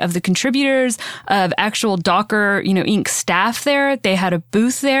many of the contributors of actual Docker, Inc. staff there. They had a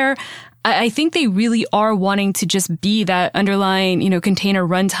booth there. I think they really are wanting to just be that underlying, container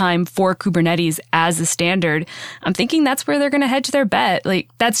runtime for Kubernetes as a standard. I'm thinking that's where they're going to hedge their bet. Like,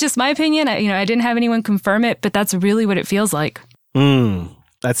 that's just my opinion. I didn't have anyone confirm it, but that's really what it feels like.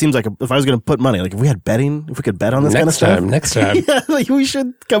 That seems like if I was going to put money, like if we could bet on this kind of stuff. Next time. Yeah, like we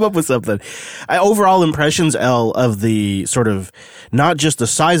should come up with something. Overall impressions, Elle, of the sort of, not just the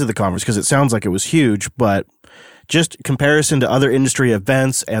size of the conference, because it sounds like it was huge, but just comparison to other industry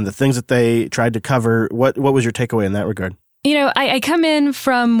events and the things that they tried to cover. What was your takeaway in that regard? I come in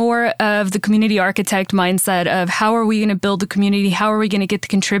from more of the community architect mindset of how are we going to build the community? How are we going to get the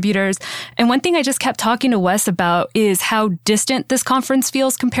contributors? And one thing I just kept talking to Wes about is how distant this conference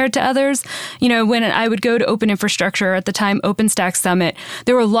feels compared to others. When I would go to Open Infrastructure, at the time OpenStack Summit,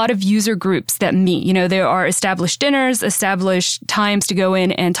 there were a lot of user groups that meet. There are established dinners, established times to go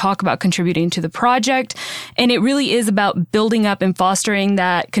in and talk about contributing to the project. And it really is about building up and fostering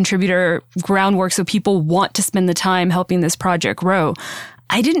that contributor groundwork so people want to spend the time helping this project grow.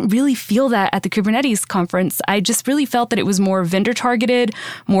 I didn't really feel that at the Kubernetes conference. I just really felt that it was more vendor targeted,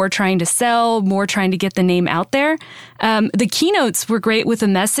 more trying to sell, more trying to get the name out there. The keynotes were great with a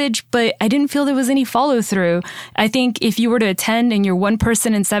message, but I didn't feel there was any follow through. I think if you were to attend and you're one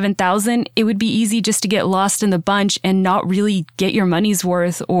person in 7,000, it would be easy just to get lost in the bunch and not really get your money's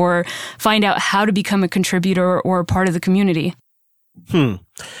worth or find out how to become a contributor or a part of the community.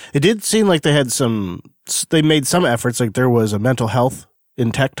 It did seem like they made some efforts, like there was a mental health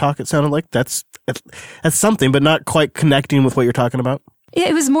in tech talk, it sounded like. That's something, but not quite connecting with what you're talking about.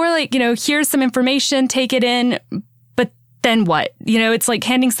 It was more like, here's some information, take it in, but then what? It's like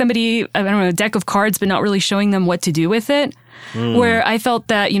handing somebody, a deck of cards, but not really showing them what to do with it. Where I felt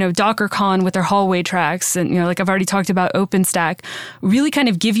that, DockerCon with their hallway tracks and, like I've already talked about OpenStack, really kind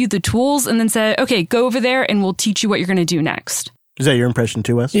of give you the tools and then say, okay, go over there and we'll teach you what you're going to do next. Is that your impression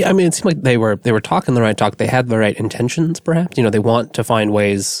too, Wes? Yeah, I mean, it seemed like they were talking the right talk. They had the right intentions, perhaps. They want to find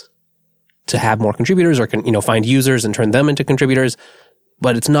ways to have more contributors or find users and turn them into contributors,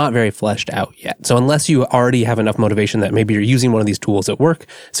 but it's not very fleshed out yet. So unless you already have enough motivation that maybe you're using one of these tools at work,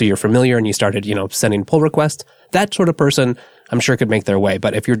 so you're familiar and you started, sending pull requests, that sort of person, I'm sure could make their way.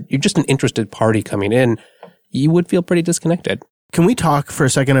 But if you're just an interested party coming in, you would feel pretty disconnected. Can we talk for a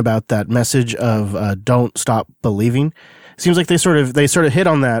second about that message of don't stop believing? Seems like they sort of hit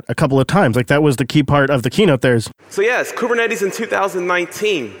on that a couple of times. Like that was the key part of the keynote. So yes, Kubernetes in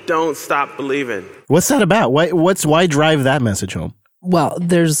 2019, don't stop believing. What's that about? Why drive that message home? Well,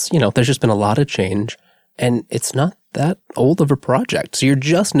 there's just been a lot of change, and it's not that old of a project. So you're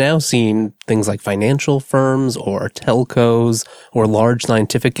just now seeing things like financial firms or telcos or large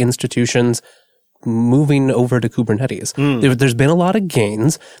scientific institutions moving over to Kubernetes. There's been a lot of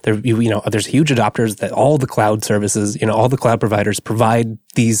gains. There's huge adopters that all the cloud services, all the cloud providers provide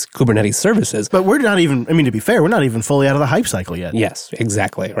these Kubernetes services. But we're not even, to be fair, we're not even fully out of the hype cycle yet. Yes,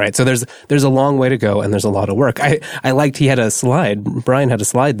 exactly. Right. So there's a long way to go, and there's a lot of work. I liked he had a slide, Brian had a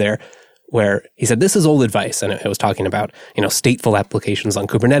slide there where he said, this is old advice. And it was talking about, stateful applications on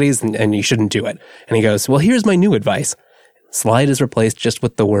Kubernetes and you shouldn't do it. And he goes, well, here's my new advice. Slide is replaced just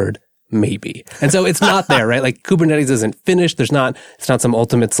with the word maybe. And so it's not there, right? Like Kubernetes isn't finished. It's not some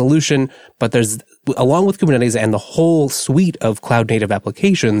ultimate solution, but there's, along with Kubernetes and the whole suite of cloud native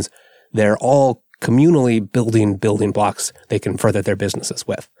applications, they're all communally building blocks they can further their businesses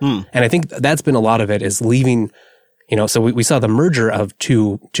with. And I think that's been a lot of it is leaving, so we saw the merger of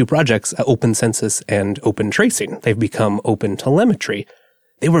two projects, Open Census and Open Tracing. They've become Open Telemetry.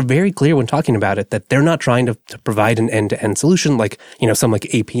 They were very clear when talking about it that they're not trying to provide an end-to-end solution like, some like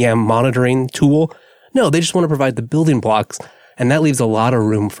APM monitoring tool. No, they just want to provide the building blocks. And that leaves a lot of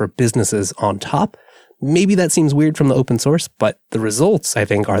room for businesses on top. Maybe that seems weird from the open source, but the results, I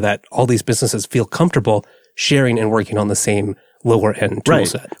think, are that all these businesses feel comfortable sharing and working on the same lower end tool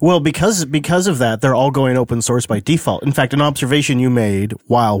set. Well, because of that, they're all going open source by default. In fact, an observation you made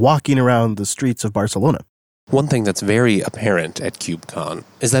while walking around the streets of Barcelona. One thing that's very apparent at KubeCon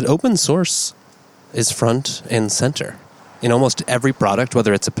is that open source is front and center. In almost every product,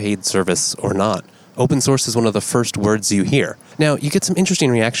 whether it's a paid service or not, open source is one of the first words you hear. Now, you get some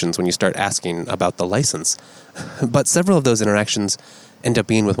interesting reactions when you start asking about the license, but several of those interactions end up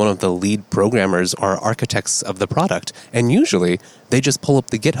being with one of the lead programmers or architects of the product, and usually they just pull up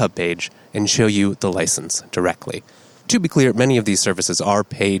the GitHub page and show you the license directly. To be clear, many of these services are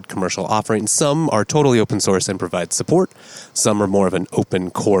paid commercial offerings. Some are totally open source and provide support. Some are more of an open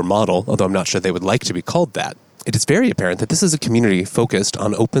core model, although I'm not sure they would like to be called that. It is very apparent that this is a community focused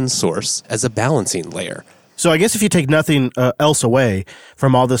on open source as a balancing layer. So I guess if you take nothing else away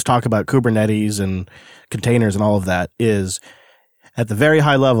from all this talk about Kubernetes and containers and all of that is, at the very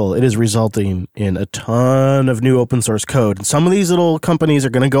high level, it is resulting in a ton of new open source code. And some of these little companies are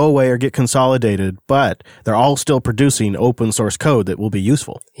going to go away or get consolidated, but they're all still producing open source code that will be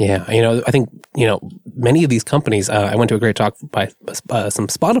useful. Yeah. I think, many of these companies, I went to a great talk by some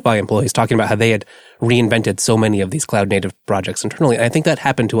Spotify employees talking about how they had reinvented so many of these cloud native projects internally. And I think that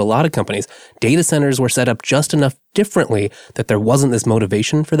happened to a lot of companies. Data centers were set up just enough differently that there wasn't this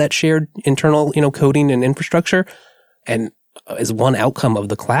motivation for that shared internal, coding and infrastructure. And as one outcome of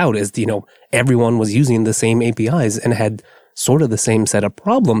the cloud is, everyone was using the same APIs and had sort of the same set of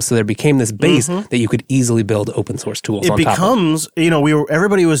problems. So there became this base that you could easily build open source tools on top of. It becomes,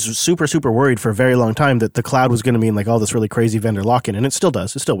 everybody was super, super worried for a very long time that the cloud was going to mean like all this really crazy vendor lock-in, and it still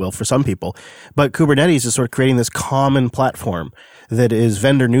does. It still will for some people. But Kubernetes is sort of creating this common platform that is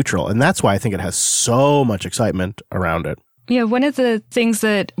vendor neutral. And that's why I think it has so much excitement around it. Yeah, one of the things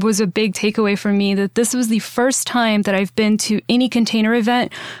that was a big takeaway for me, that this was the first time that I've been to any container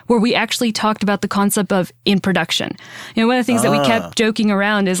event where we actually talked about the concept of in production. One of the things that we kept joking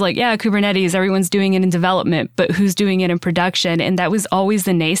around is like, yeah, Kubernetes, everyone's doing it in development, but who's doing it in production? And that was always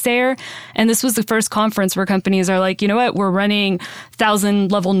the naysayer. And this was the first conference where companies are like, you know what, we're running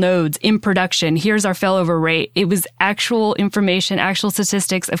 1,000-level nodes in production. Here's our failover rate. It was actual information, actual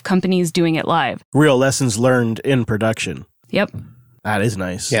statistics of companies doing it live. Real lessons learned in production. Yep. That is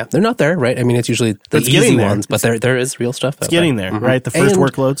nice. Yeah, they're not there, right? I mean, it's usually the easy ones, but there is real stuff. It's getting there, right? The first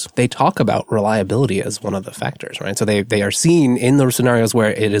workloads. They talk about reliability as one of the factors, right? So they are seeing in those scenarios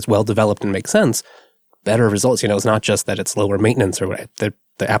where it is well developed and makes sense, better results. It's not just that it's lower maintenance or whatever.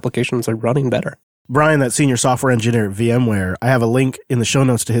 The applications are running better. Brian, that senior software engineer at VMware, I have a link in the show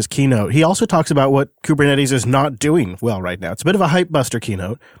notes to his keynote. He also talks about what Kubernetes is not doing well right now. It's a bit of a hype buster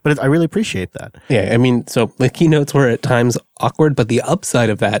keynote, but I really appreciate that. Yeah, I mean, so the keynotes were at times awkward, but the upside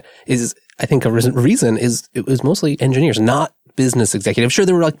of that is, I think a reason is it was mostly engineers, not business executives. Sure,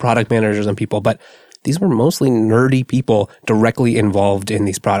 there were like product managers and people, but these were mostly nerdy people directly involved in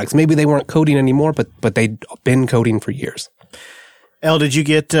these products. Maybe they weren't coding anymore, but they'd been coding for years. Elle, did you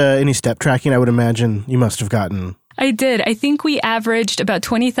get any step tracking? I would imagine you must have gotten I did. I think we averaged about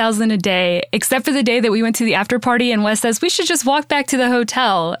 20,000 a day, except for the day that we went to the after party and Wes says, we should just walk back to the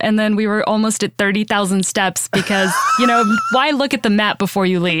hotel. And then we were almost at 30,000 steps because, why look at the map before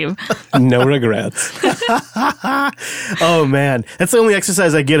you leave? No regrets. Oh, man. That's the only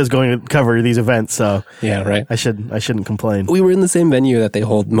exercise I get is going to cover these events. So Yeah, right. I shouldn't complain. We were in the same venue that they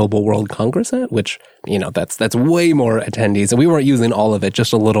hold Mobile World Congress at, which, that's way more attendees. And we weren't using all of it,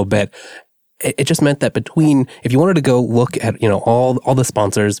 just a little bit. It just meant that if you wanted to go look at, all the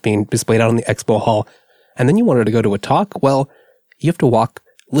sponsors being displayed out in the expo hall, and then you wanted to go to a talk, well, you have to walk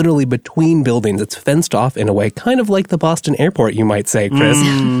literally between buildings. It's fenced off in a way, kind of like the Boston airport, you might say, Chris,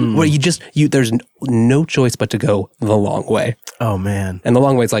 where there's no choice but to go the long way. Oh, man. And the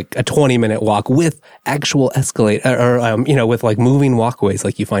long way is like a 20-minute walk with actual escalate with like moving walkways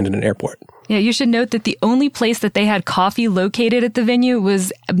like you find in an airport. Yeah, you should note that the only place that they had coffee located at the venue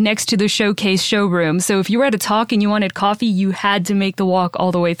was next to the showcase showroom. So if you were at a talk and you wanted coffee, you had to make the walk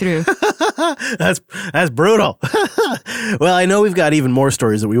all the way through. That's brutal. Well, I know we've got even more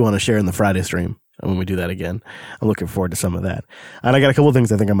stories that we want to share in the Friday stream when we do that again. I'm looking forward to some of that. And I got a couple of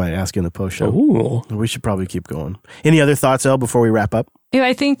things I think I might ask you in the post show. Ooh. We should probably keep going. Any other thoughts, Elle, before we wrap up?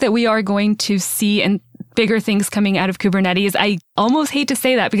 I think that we are going to see bigger things coming out of Kubernetes. I almost hate to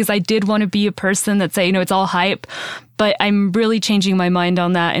say that because I did want to be a person that say, it's all hype, but I'm really changing my mind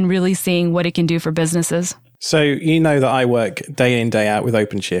on that and really seeing what it can do for businesses. So that I work day in, day out with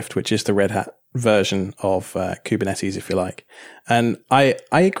OpenShift, which is the Red Hat version of Kubernetes, if you like. And I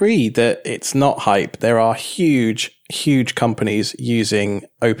agree that it's not hype. There are huge, huge companies using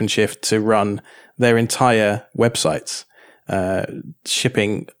OpenShift to run their entire websites.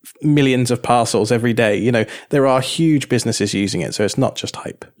 Shipping millions of parcels every day. There are huge businesses using it, so it's not just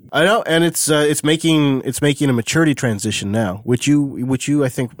hype. I know, and it's making a maturity transition now, which you I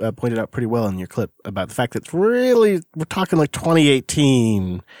think pointed out pretty well in your clip about the fact that it's really, we're talking like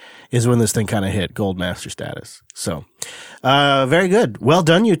 2018 is when this thing kind of hit gold master status. So, very good. Well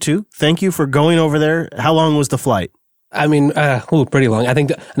done, you two. Thank you for going over there. How long was the flight? I mean, pretty long. I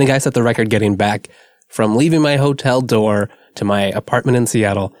think I set the record getting back from leaving my hotel door to my apartment in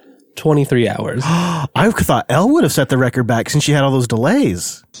Seattle, 23 hours. I thought Elle would have set the record back since she had all those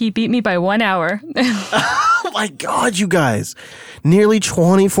delays. He beat me by 1 hour. Oh my God, you guys. Nearly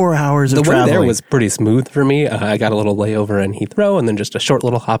 24 hours of traveling. The way there was pretty smooth for me. I got a little layover in Heathrow and then just a short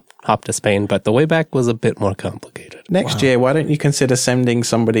little hop to Spain, but the way back was a bit more complicated. Next year, why don't you consider sending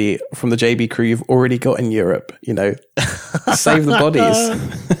somebody from the JB crew you've already got in Europe, save the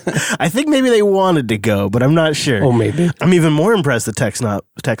bodies. I think maybe they wanted to go, but I'm not sure. Oh, maybe. I'm even more impressed that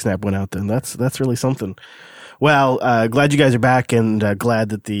TechSnap went out then. That's really something. Well, glad you guys are back and glad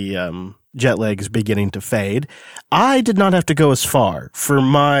that the jet lag is beginning to fade. I did not have to go as far for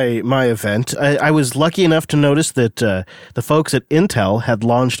my event. I was lucky enough to notice that the folks at Intel had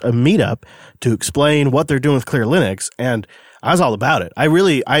launched a meetup to explain what they're doing with Clear Linux, and I was all about it.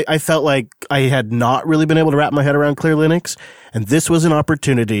 I felt like I had not really been able to wrap my head around Clear Linux, and this was an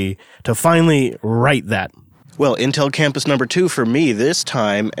opportunity to finally write that. Well, Intel Campus number 2 for me this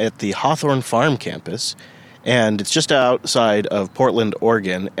time at the Hawthorne Farm campus. And it's just outside of Portland,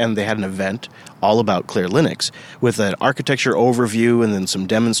 Oregon, and they had an event all about Clear Linux with an architecture overview and then some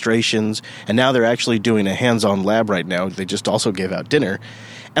demonstrations. And now they're actually doing a hands-on lab right now. They just also gave out dinner.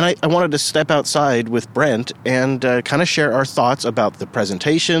 And I wanted to step outside with Brent and kind of share our thoughts about the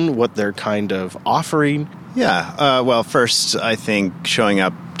presentation, what they're kind of offering. Yeah, well, first, I think showing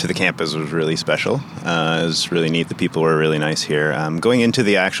up to the campus was really special. It was really neat. The people were really nice here. Going into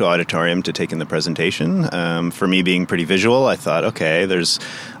the actual auditorium to take in the presentation, for me being pretty visual, I thought, okay, there's,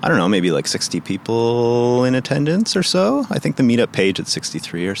 maybe like 60 people in attendance or so. I think the meetup page at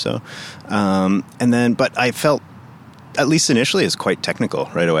 63 or so. But I felt, at least initially, it's quite technical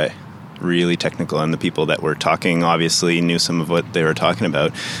right away. Really technical, and the people that were talking obviously knew some of what they were talking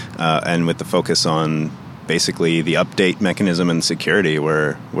about, and with the focus on basically the update mechanism and security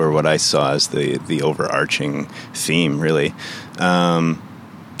were what I saw as the overarching theme, really.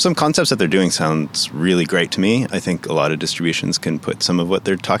 Some concepts that they're doing sounds really great to me. I think a lot of distributions can put some of what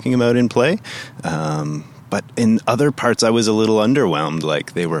they're talking about in play. But in other parts, I was a little underwhelmed.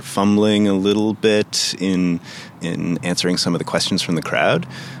 Like they were fumbling a little bit in answering some of the questions from the crowd.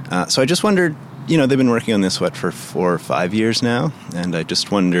 So I just wondered, they've been working on this, for 4 or 5 years now? And I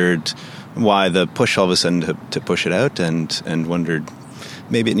just wondered why the push all of a sudden to push it out and wondered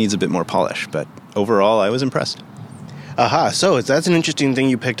maybe it needs a bit more polish. But overall, I was impressed. So that's an interesting thing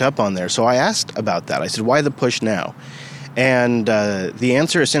you picked up on there. So I asked about that. I said, why the push now? And the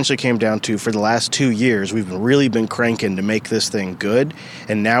answer essentially came down to, for the last 2 years, we've really been cranking to make this thing good,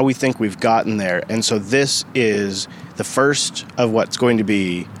 and now we think we've gotten there. And so this is the first of what's going to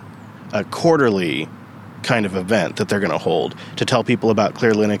be a quarterly kind of event that they're going to hold to tell people about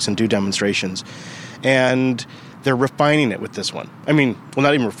Clear Linux and do demonstrations. And they're refining it with this one. I mean, well,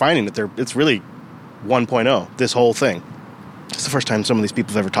 not even refining it. It's really 1.0, this whole thing. It's the first time some of these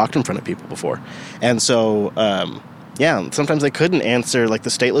people have ever talked in front of people before. And so, sometimes they couldn't answer like the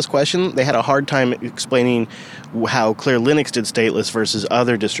stateless question. They had a hard time explaining how Clear Linux did stateless versus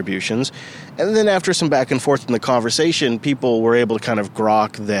other distributions. And then after some back and forth in the conversation, people were able to kind of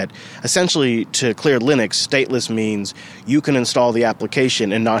grok that essentially to Clear Linux, stateless means you can install the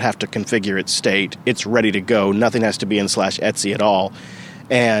application and not have to configure its state. It's ready to go. Nothing has to be in /etc at all.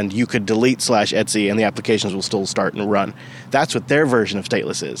 And you could delete /etc and the applications will still start and run. That's what their version of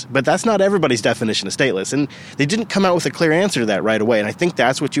stateless is. But that's not everybody's definition of stateless. And they didn't come out with a clear answer to that right away. And I think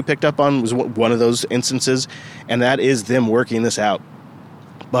that's what you picked up on was one of those instances. And that is them working this out.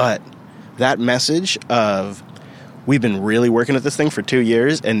 But that message of we've been really working at this thing for 2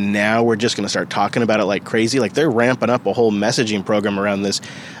 years, and now we're just going to start talking about it like crazy. Like, they're ramping up a whole messaging program around this.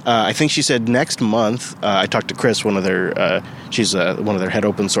 I think she said next month, I talked to Chris, she's one of their head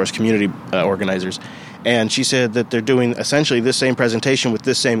open source community organizers, and she said that they're doing essentially this same presentation with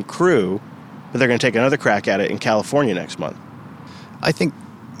this same crew, but they're going to take another crack at it in California next month. I think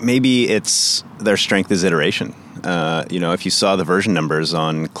maybe their strength is iteration. If you saw the version numbers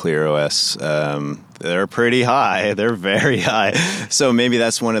on ClearOS, they're pretty high. They're very high. So maybe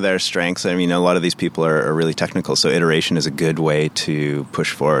that's one of their strengths. I mean, a lot of these people are really technical, so iteration is a good way to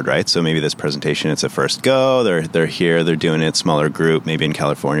push forward, right? So maybe this presentation, it's a first go. They're here. They're doing it smaller group. Maybe in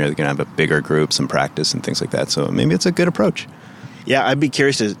California, they're going to have a bigger group, some practice and things like that. So maybe it's a good approach. Yeah, I'd be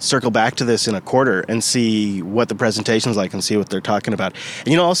curious to circle back to this in a quarter and see what the presentation's like and see what they're talking about.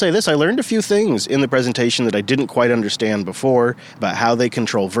 And, I'll say this. I learned a few things in the presentation that I didn't quite understand before about how they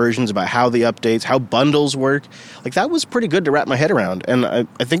control versions, about how the updates, how bundles work. Like, that was pretty good to wrap my head around. And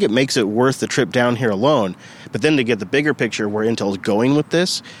I think it makes it worth the trip down here alone. But then to get the bigger picture where Intel's going with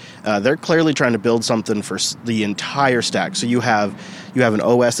this, they're clearly trying to build something for the entire stack. So you have an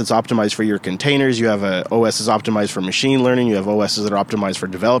OS that's optimized for your containers. You have an OS that's optimized for machine learning. You have OSs that are optimized for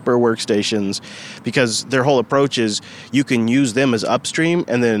developer workstations, because their whole approach is you can use them as upstream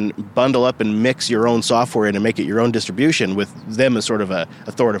and then bundle up and mix your own software in and make it your own distribution with them as sort of a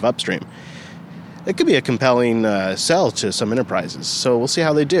authoritative upstream. It could be a compelling sell to some enterprises. So we'll see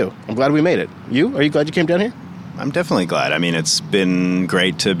how they do. I'm glad we made it. Are you glad you came down here? I'm definitely glad. I mean, it's been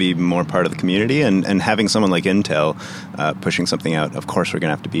great to be more part of the community, and having someone like Intel pushing something out, of course we're going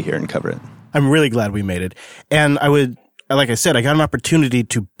to have to be here and cover it. I'm really glad we made it. And like I said, I got an opportunity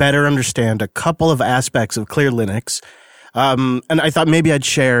to better understand a couple of aspects of Clear Linux. And I thought maybe I'd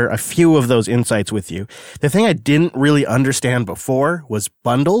share a few of those insights with you. The thing I didn't really understand before was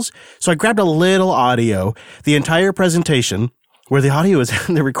bundles. So I grabbed a little audio, the entire presentation, where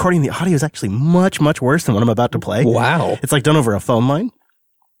the recording, the audio is actually much, much worse than what I'm about to play. Wow. It's like done over a phone line.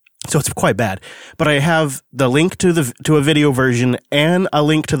 So it's quite bad. But I have the link to a video version and a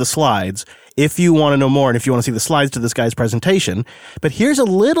link to the slides if you want to know more and if you want to see the slides to this guy's presentation. But here's a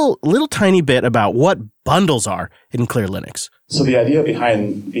little tiny bit about what bundles are in Clear Linux. So the idea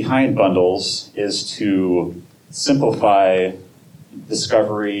behind bundles is to simplify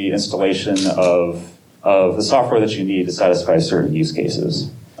discovery, installation of the software that you need to satisfy certain use cases.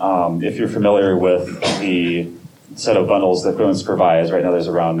 If you're familiar with the set of bundles that Fluence provides, right now there's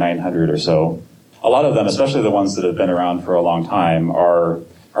around 900 or so. A lot of them, especially the ones that have been around for a long time, are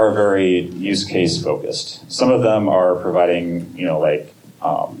very use case focused. Some of them are providing,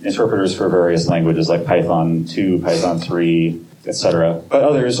 interpreters for various languages like Python 2, Python 3, etc. But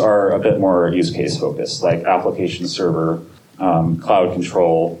others are a bit more use case focused, like application server, cloud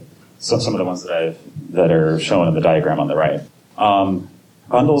control, some of the ones that are shown in the diagram on the right.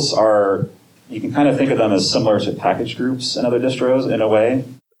 Bundles you can kind of think of them as similar to package groups in other distros in a way.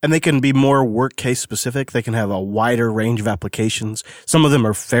 And they can be more work case specific. They can have a wider range of applications. Some of them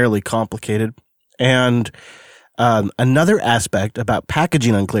are fairly complicated. And another aspect about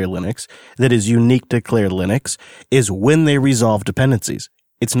packaging on Clear Linux that is unique to Clear Linux is when they resolve dependencies.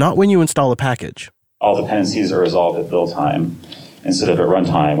 It's not when you install a package. All dependencies are resolved at build time instead of at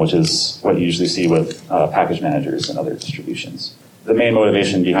runtime, which is what you usually see with package managers and other distributions. The main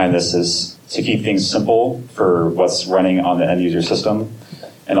motivation behind this is to keep things simple for what's running on the end user system,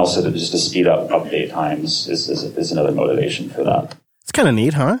 and also to speed up update times is another motivation for that. It's kind of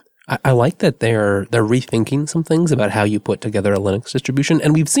neat, huh? I like that they're rethinking some things about how you put together a Linux distribution,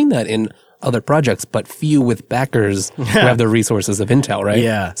 and we've seen that in other projects, but few with backers who have the resources of Intel, right?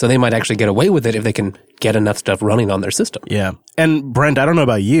 Yeah. So they might actually get away with it if they can get enough stuff running on their system. Yeah. And Brent, I don't know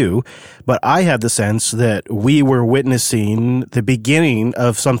about you, but I had the sense that we were witnessing the beginning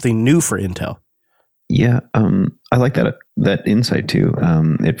of something new for Intel. Yeah, I like that insight too.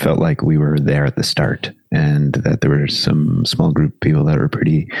 It felt like we were there at the start, and that there were some small group of people that were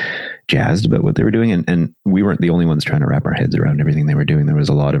pretty jazzed about what they were doing, and we weren't the only ones trying to wrap our heads around everything they were doing. There was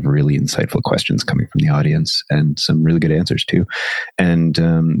a lot of really insightful questions coming from the audience, and some really good answers too. And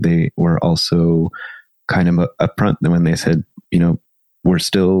they were also kind of upfront when they said, we're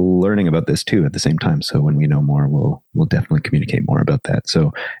still learning about this too at the same time. So when we know more, we'll definitely communicate more about that.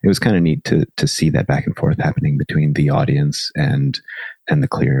 So it was kind of neat to see that back and forth happening between the audience and the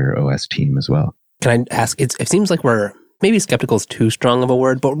Clear OS team as well. Can I ask, it seems like we're, maybe skeptical is too strong of a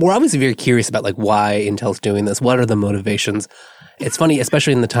word, but we're obviously very curious about like why Intel's doing this. What are the motivations? It's funny,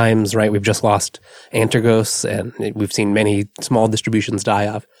 especially in the times, right? We've just lost Antergos and we've seen many small distributions die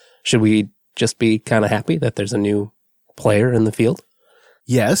off. Should we just be kind of happy that there's a new player in the field?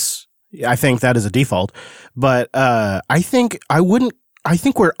 Yes, I think that is a default, but I think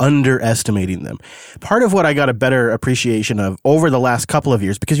we're underestimating them. Part of what I got a better appreciation of over the last couple of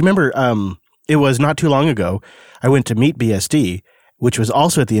years, because you remember, it was not too long ago, I went to meet BSD, which was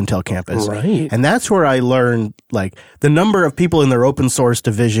also at the Intel campus. Right. And that's where I learned, like, the number of people in their open source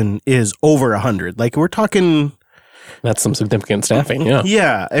division is over 100. Like, we're talking... That's some significant staffing, yeah.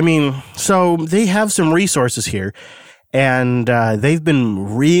 Yeah, I mean, so they have some resources here. And they've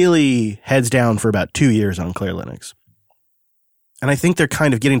been really heads down for about 2 years on Clear Linux. And I think they're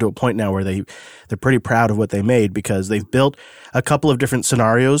kind of getting to a point now where they're pretty proud of what they made, because they've built a couple of different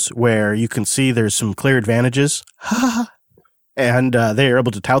scenarios where you can see there's some clear advantages. And they're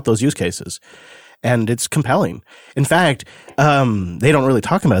able to tout those use cases. And it's compelling. In fact, they don't really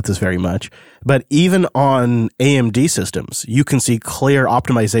talk about this very much, but even on AMD systems, you can see clear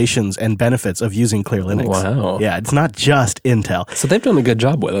optimizations and benefits of using Clear Linux. Wow. Yeah, it's not just Intel. So they've done a good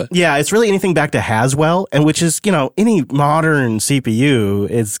job with it. Yeah, it's really anything back to Haswell, and which is, any modern CPU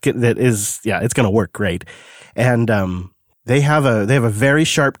it's going to work great. And they have a very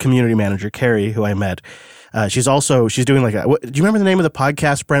sharp community manager, Carrie, who I met. She's doing do you remember the name of the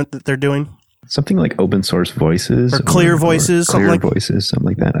podcast, Brent, that they're doing? Something like Open Source Voices. Or Clear Voices. Clear Voices, something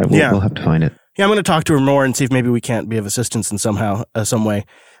like that. We'll have to find it. Yeah, I'm going to talk to her more and see if maybe we can't be of assistance in some way.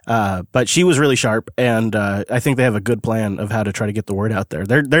 But she was really sharp, and I think they have a good plan of how to try to get the word out there.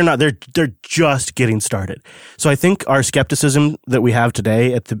 They're just getting started. So I think our skepticism that we have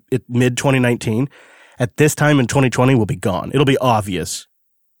today at mid 2019, at this time in 2020 will be gone. It'll be obvious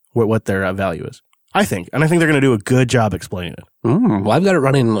what their value is. I think. And I think they're going to do a good job explaining it. Well, I've got it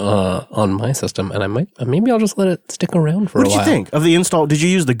running on my system, and maybe I'll just let it stick around for a while. What did you think of the install? Did you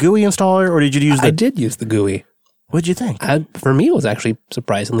use the GUI installer, or did you use I did use the GUI. What did you think? For me, it was actually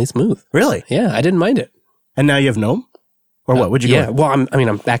surprisingly smooth. Really? Yeah, I didn't mind it. And now you have GNOME? Or what? What'd you go with? Well,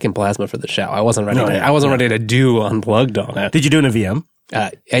 I'm back in Plasma for the show. I wasn't ready. Ready to do Unplugged on it. Did you do it in a VM?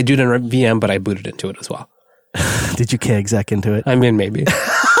 I do it in a VM, but I booted into it as well. Did you KExec into it? I mean, maybe.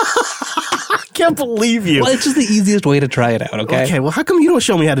 I can't believe you. Well, it's just the easiest way to try it out, okay? Okay, well, how come you don't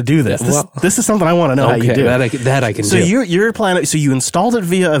show me how to do this? This is something I want to know how you do. That I can do. So you're planning, so you installed it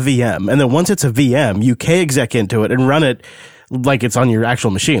via a VM, and then once it's a VM, you KExec into it and run it like it's on your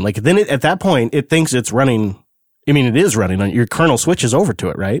actual machine. Like then at that point, it thinks it's running. I mean, it is running on your kernel switches over to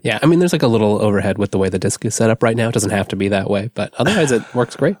it, right? Yeah, I mean, there's like a little overhead with the way the disk is set up right now. It doesn't have to be that way, but otherwise it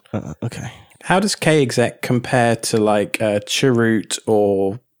works great. Okay. How does KExec compare to like Chroot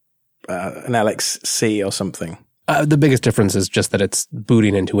or an LXC or something? The biggest difference is just that it's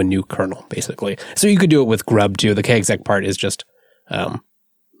booting into a new kernel, basically. So you could do it with Grub too. The KExec part is just a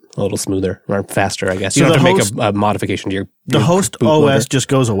little smoother or faster, I guess. You don't have to make a modification to your The host OS just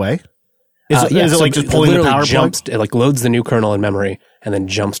goes away? Is it like just pulling the power plug? It like loads the new kernel in memory and then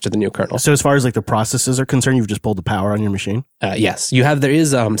jumps to the new kernel. So as far as like the processes are concerned, you've just pulled the power on your machine? Yes. There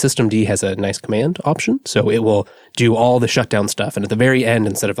is Systemd has a nice command option. So it will do all the shutdown stuff. And at the very end,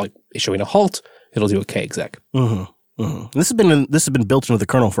 instead of like issuing a halt, it'll do a KExec. Mm-hmm. Mm-hmm. This has been built into the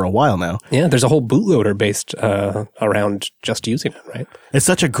kernel for a while now. Yeah, there's a whole bootloader based around just using it, right? It's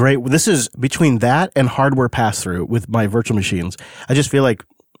such a great... This is between that and hardware pass-through with my virtual machines. I just feel like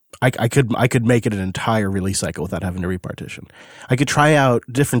I could make it an entire release cycle without having to repartition. I could try out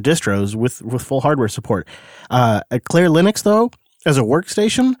different distros with full hardware support. At Clear Linux, though, as a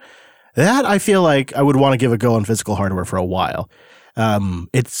workstation, that I feel like I would want to give a go on physical hardware for a while.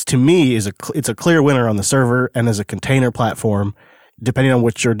 It's to me it's a clear winner on the server, and as a container platform, depending on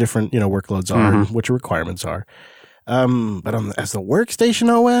what your different, workloads are and what your requirements are. But as the workstation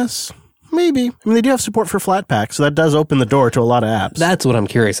OS, maybe. I mean, they do have support for Flatpak, so that does open the door to a lot of apps. That's what I'm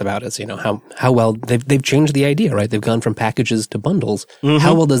curious about is, how well they've changed the idea, right? They've gone from packages to bundles.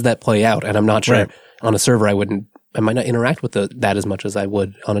 How well does that play out? And I'm not sure on a server I might not interact with that as much as I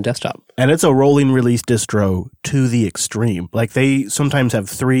would on a desktop. And it's a rolling release distro to the extreme. Like they sometimes have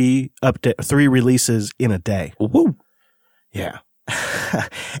 3 releases in a day. Woo. Yeah.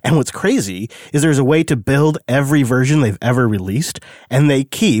 And what's crazy is there's a way to build every version they've ever released, and they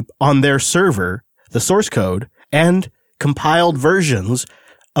keep on their server the source code and compiled versions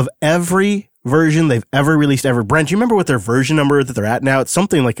of every version they've ever released ever. Brent, do you remember what their version number that they're at now? It's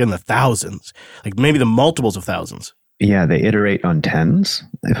something like in the thousands, like maybe the multiples of thousands. Yeah, they iterate on tens,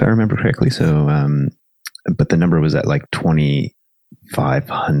 if I remember correctly. So, but the number was at like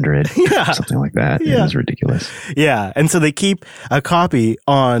 2,500, something like that. Yeah. It was ridiculous. Yeah, and so they keep a copy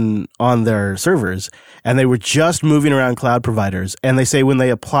on their servers, and they were just moving around cloud providers. And they say when they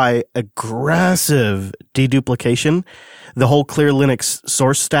apply aggressive deduplication, the whole Clear Linux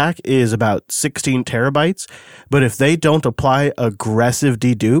source stack is about 16 terabytes. But if they don't apply aggressive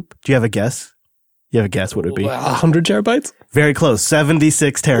dedupe, do you have a guess? You have a guess what it would be? 100 terabytes? Very close.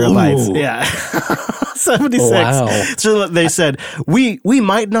 76 terabytes. Ooh. Yeah. 76. Wow. So they said, we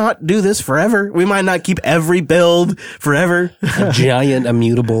might not do this forever. We might not keep every build forever. A giant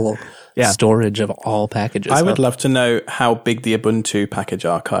immutable storage of all packages. I would love to know how big the Ubuntu package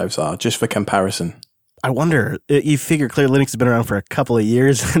archives are, just for comparison. I wonder, you figure Clear Linux has been around for a couple of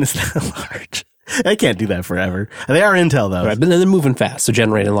years and it's that large. They can't do that forever. They are Intel, though. Right, but then they're moving fast, so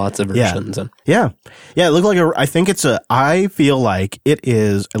generating lots of versions. Yeah. It looked like I feel like it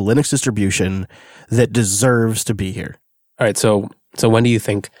is a Linux distribution that deserves to be here. All right, so when do you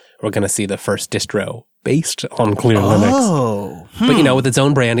think we're going to see the first distro based on Clear Linux? But, with its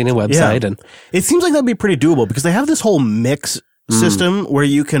own branding and website. And it seems like that'd be pretty doable because they have this whole mix system where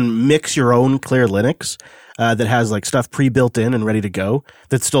you can mix your own Clear Linux that has like stuff pre-built in and ready to go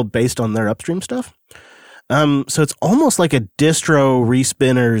that's still based on their upstream stuff. So it's almost like a distro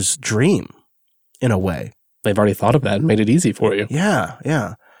respinner's dream in a way. They've already thought of that and made it easy for you.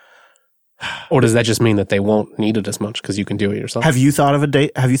 Yeah. Or does that just mean that they won't need it as much because you can do it yourself? Have you thought of a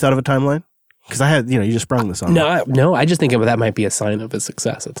date? Have you thought of a timeline? Because I had, you just sprung this on me. No, I just think that might be a sign of a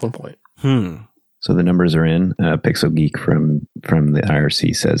success at some point. So the numbers are in. Pixel Geek from the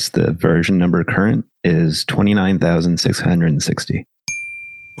IRC says the version number current is 29,660.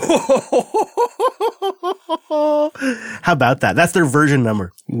 How about that? That's their version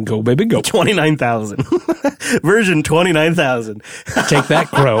number. Go, baby, go. 29,000. Version 29,000. Take that,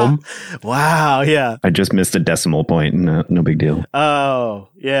 Chrome. Wow, yeah. I just missed a decimal point. No big deal. Oh,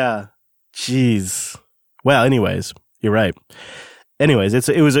 yeah. Jeez. Well, anyways, you're right. Anyways,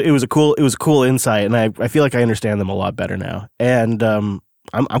 it was a cool insight, and I feel like I understand them a lot better now. And I'm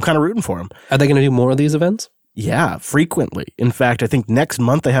kind of rooting for them. Are they going to do more of these events? Yeah, frequently. In fact, I think next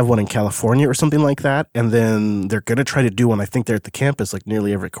month they have one in California or something like that, and then they're going to try to do one. I think they're at the campus like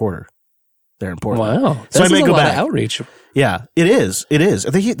nearly every quarter. They're in Portland. Wow, so I may go back. Of outreach. Yeah, it is.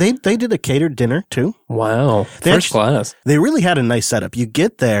 They did a catered dinner too. Wow, first class. They really had a nice setup. You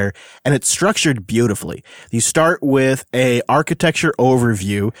get there and it's structured beautifully. You start with a architecture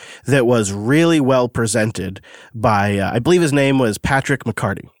overview that was really well presented by I believe his name was Patrick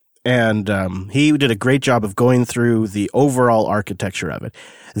McCarty. And he did a great job of going through the overall architecture of it.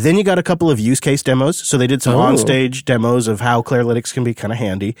 Then you got a couple of use case demos. So they did some on-stage demos of how Clear Linux can be kind of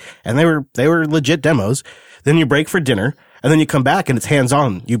handy. And they were legit demos. Then you break for dinner. And then you come back and it's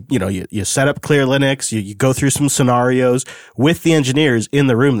hands-on. You set up Clear Linux. You go through some scenarios with the engineers in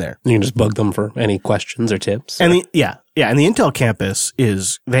the room there. You can just bug them for any questions or tips. And and the Intel campus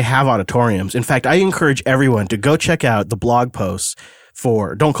they have auditoriums. In fact, I encourage everyone to go check out the blog posts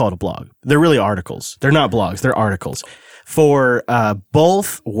don't call it a blog. They're really articles. They're not blogs. They're articles for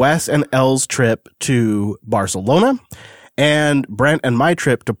both Wes and Elle's trip to Barcelona and Brent and my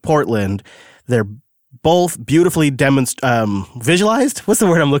trip to Portland. They're both beautifully visualized. What's the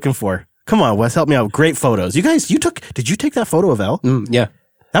word I'm looking for? Come on, Wes, help me out. Great photos. You guys, did you take that photo of Elle? Yeah.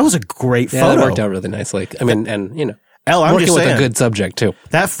 That was a great photo. Yeah, that worked out really nicely. I mean, Elle, I'm working just saying, with a good subject too.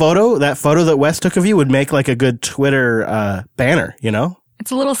 That photo that Wes took of you would make like a good Twitter banner,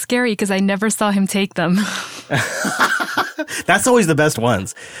 It's a little scary because I never saw him take them. That's always the best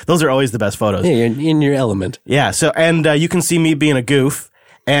ones. Those are always the best photos. Yeah, you're in your element. Yeah. So, and you can see me being a goof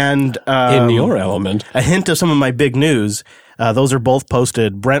and in your element. A hint of some of my big news. Those are both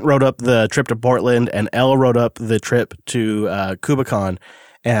posted. Brent wrote up the trip to Portland, and Elle wrote up the trip to KubeCon,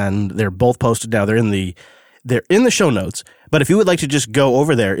 and they're both posted now. They're in the show notes, But if you would like to just go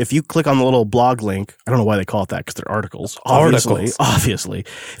over there, if you click on the little blog link, I don't know why they call it that because they're articles. Obviously.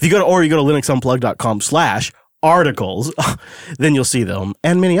 If you go to linuxunplugged.com/articles, then you'll see them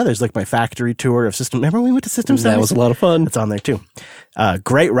and many others like my factory tour of System. Remember we went to System 76? That was a lot of fun. It's on there too.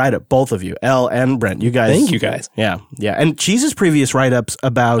 Great write-up, both of you, Elle and Brent. You guys. Thank you guys. Yeah. And Cheese's previous write-ups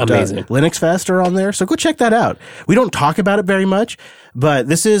about Amazing. Linux Fest are on there, so go check that out. We don't talk about it very much, but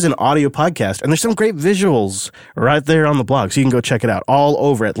this is an audio podcast, and there's some great visuals right there on the blog, so you can go check it out all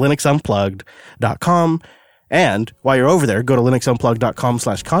over at linuxunplugged.com. And while you're over there, go to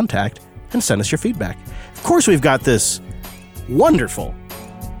linuxunplugged.com/contact and send us your feedback. Of course, we've got this wonderful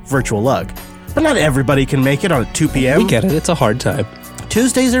virtual lug, but not everybody can make it on at 2 p.m. We get it. It's a hard time.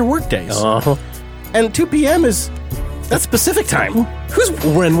 Tuesdays are work days. And 2 p.m. that's Pacific time.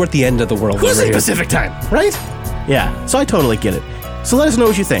 We're at the end of the world. Who's over in here. Pacific time, right? Yeah, so I totally get it. So let us know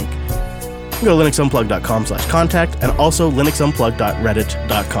what you think. Go to linuxunplugged.com/contact and also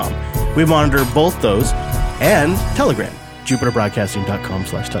linuxunplugged.reddit.com. We monitor both those and Telegram,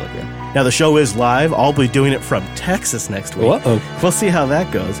 jupiterbroadcasting.com/Telegram. Now, the show is live. I'll be doing it from Texas next week. Uh-oh. We'll see how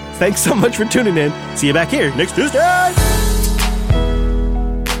that goes. Thanks so much for tuning in. See you back here next Tuesday.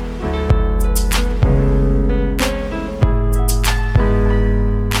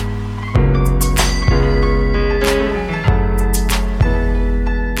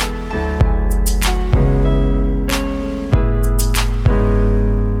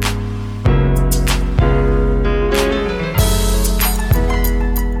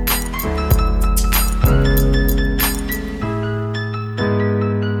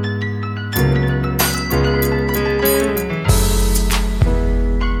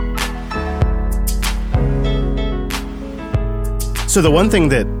 So the one thing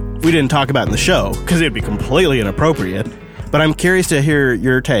that we didn't talk about in the show, because it'd be completely inappropriate, but I'm curious to hear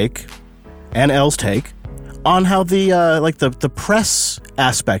your take and Elle's take on how the press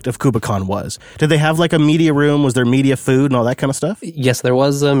aspect of KubeCon was. Did they have like a media room? Was there media food and all that kind of stuff? Yes, there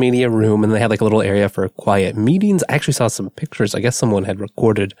was a media room, and they had like a little area for quiet meetings. I actually saw some pictures. I guess someone had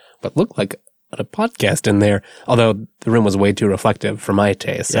recorded what looked like a podcast in there, although the room was way too reflective for my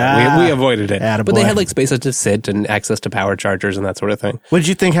taste. So we avoided it. Attaboy. But they had like spaces to sit and access to power chargers and that sort of thing. What did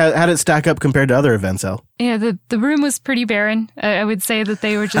you think? How did it stack up compared to other events, Elle? Yeah, the room was pretty barren. I would say that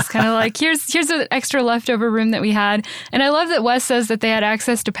they were just kind of like, here's an extra leftover room that we had. And I love that Wes says that they had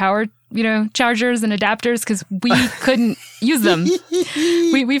access to power, chargers and adapters because we couldn't use them.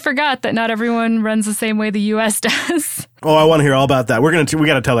 We forgot that not everyone runs the same way the U.S. does. Oh, I want to hear all about that. We got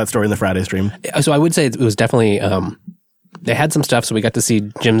to tell that story in the Friday stream. So I would say it was definitely, they had some stuff. So we got to see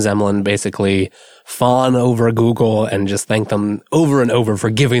Jim Zemlin basically fawn over Google and just thank them over and over for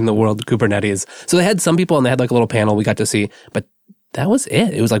giving the world Kubernetes. So they had some people and they had like a little panel we got to see, but that was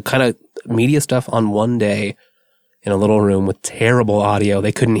it. It was like kind of media stuff on one day in a little room with terrible audio.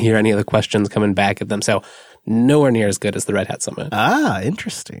 They couldn't hear any of the questions coming back at them. So nowhere near as good as the Red Hat Summit. Ah,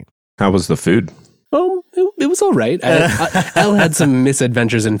 interesting. How was the food? It was all right. Elle had some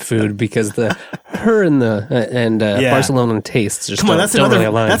misadventures in food because Barcelona tastes just don't really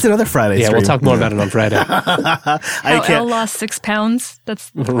align. That's another Friday stream. Yeah, we'll talk more about it on Friday. How Elle lost 6 pounds. That's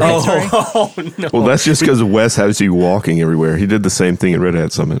the right story. Oh, no. Well, that's just because Wes has you walking everywhere. He did the same thing at Red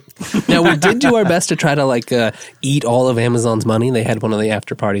Hat Summit. Now, we did do our best to try to eat all of Amazon's money. They had one of the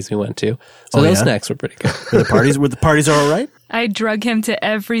after parties we went to. So those snacks were pretty good. Were the parties all right? I drug him to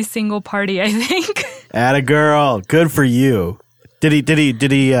every single party, I think. Atta girl. Good for you. Did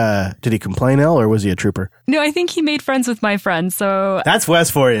he complain, Elle, or was he a trooper? No, I think he made friends with my friends, so... That's Wes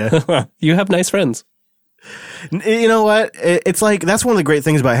for you. You have nice friends. You know what? It's like, that's one of the great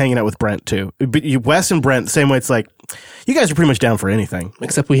things about hanging out with Brent, too. Wes and Brent, same way, it's like, you guys are pretty much down for anything.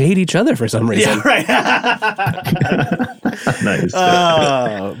 Except we hate each other for some reason. Yeah, right. Nice.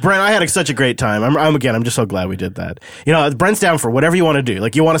 Brent, I had such a great time. I'm just so glad we did that. Brent's down for whatever you want to do.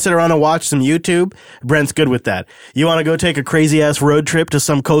 Like, you want to sit around and watch some YouTube? Brent's good with that. You want to go take a crazy-ass road trip to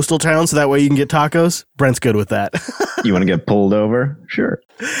some coastal town so that way you can get tacos? Brent's good with that. You want to get pulled over? Sure.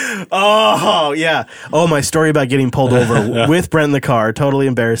 Oh, yeah. Oh, my story about getting pulled over with Brent in the car, totally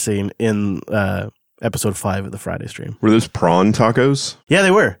embarrassing in episode 5 of the Friday stream. Were those prawn tacos? Yeah,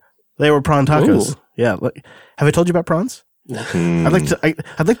 they were. They were prawn tacos. Ooh. Yeah. Have I told you about prawns? I'd like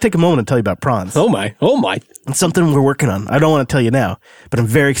to take a moment and tell you about prawns. Oh my. It's something we're working on. I don't want to tell you now, but I'm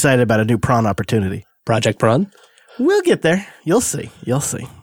very excited about a new prawn opportunity. Project Prawn? We'll get there. You'll see.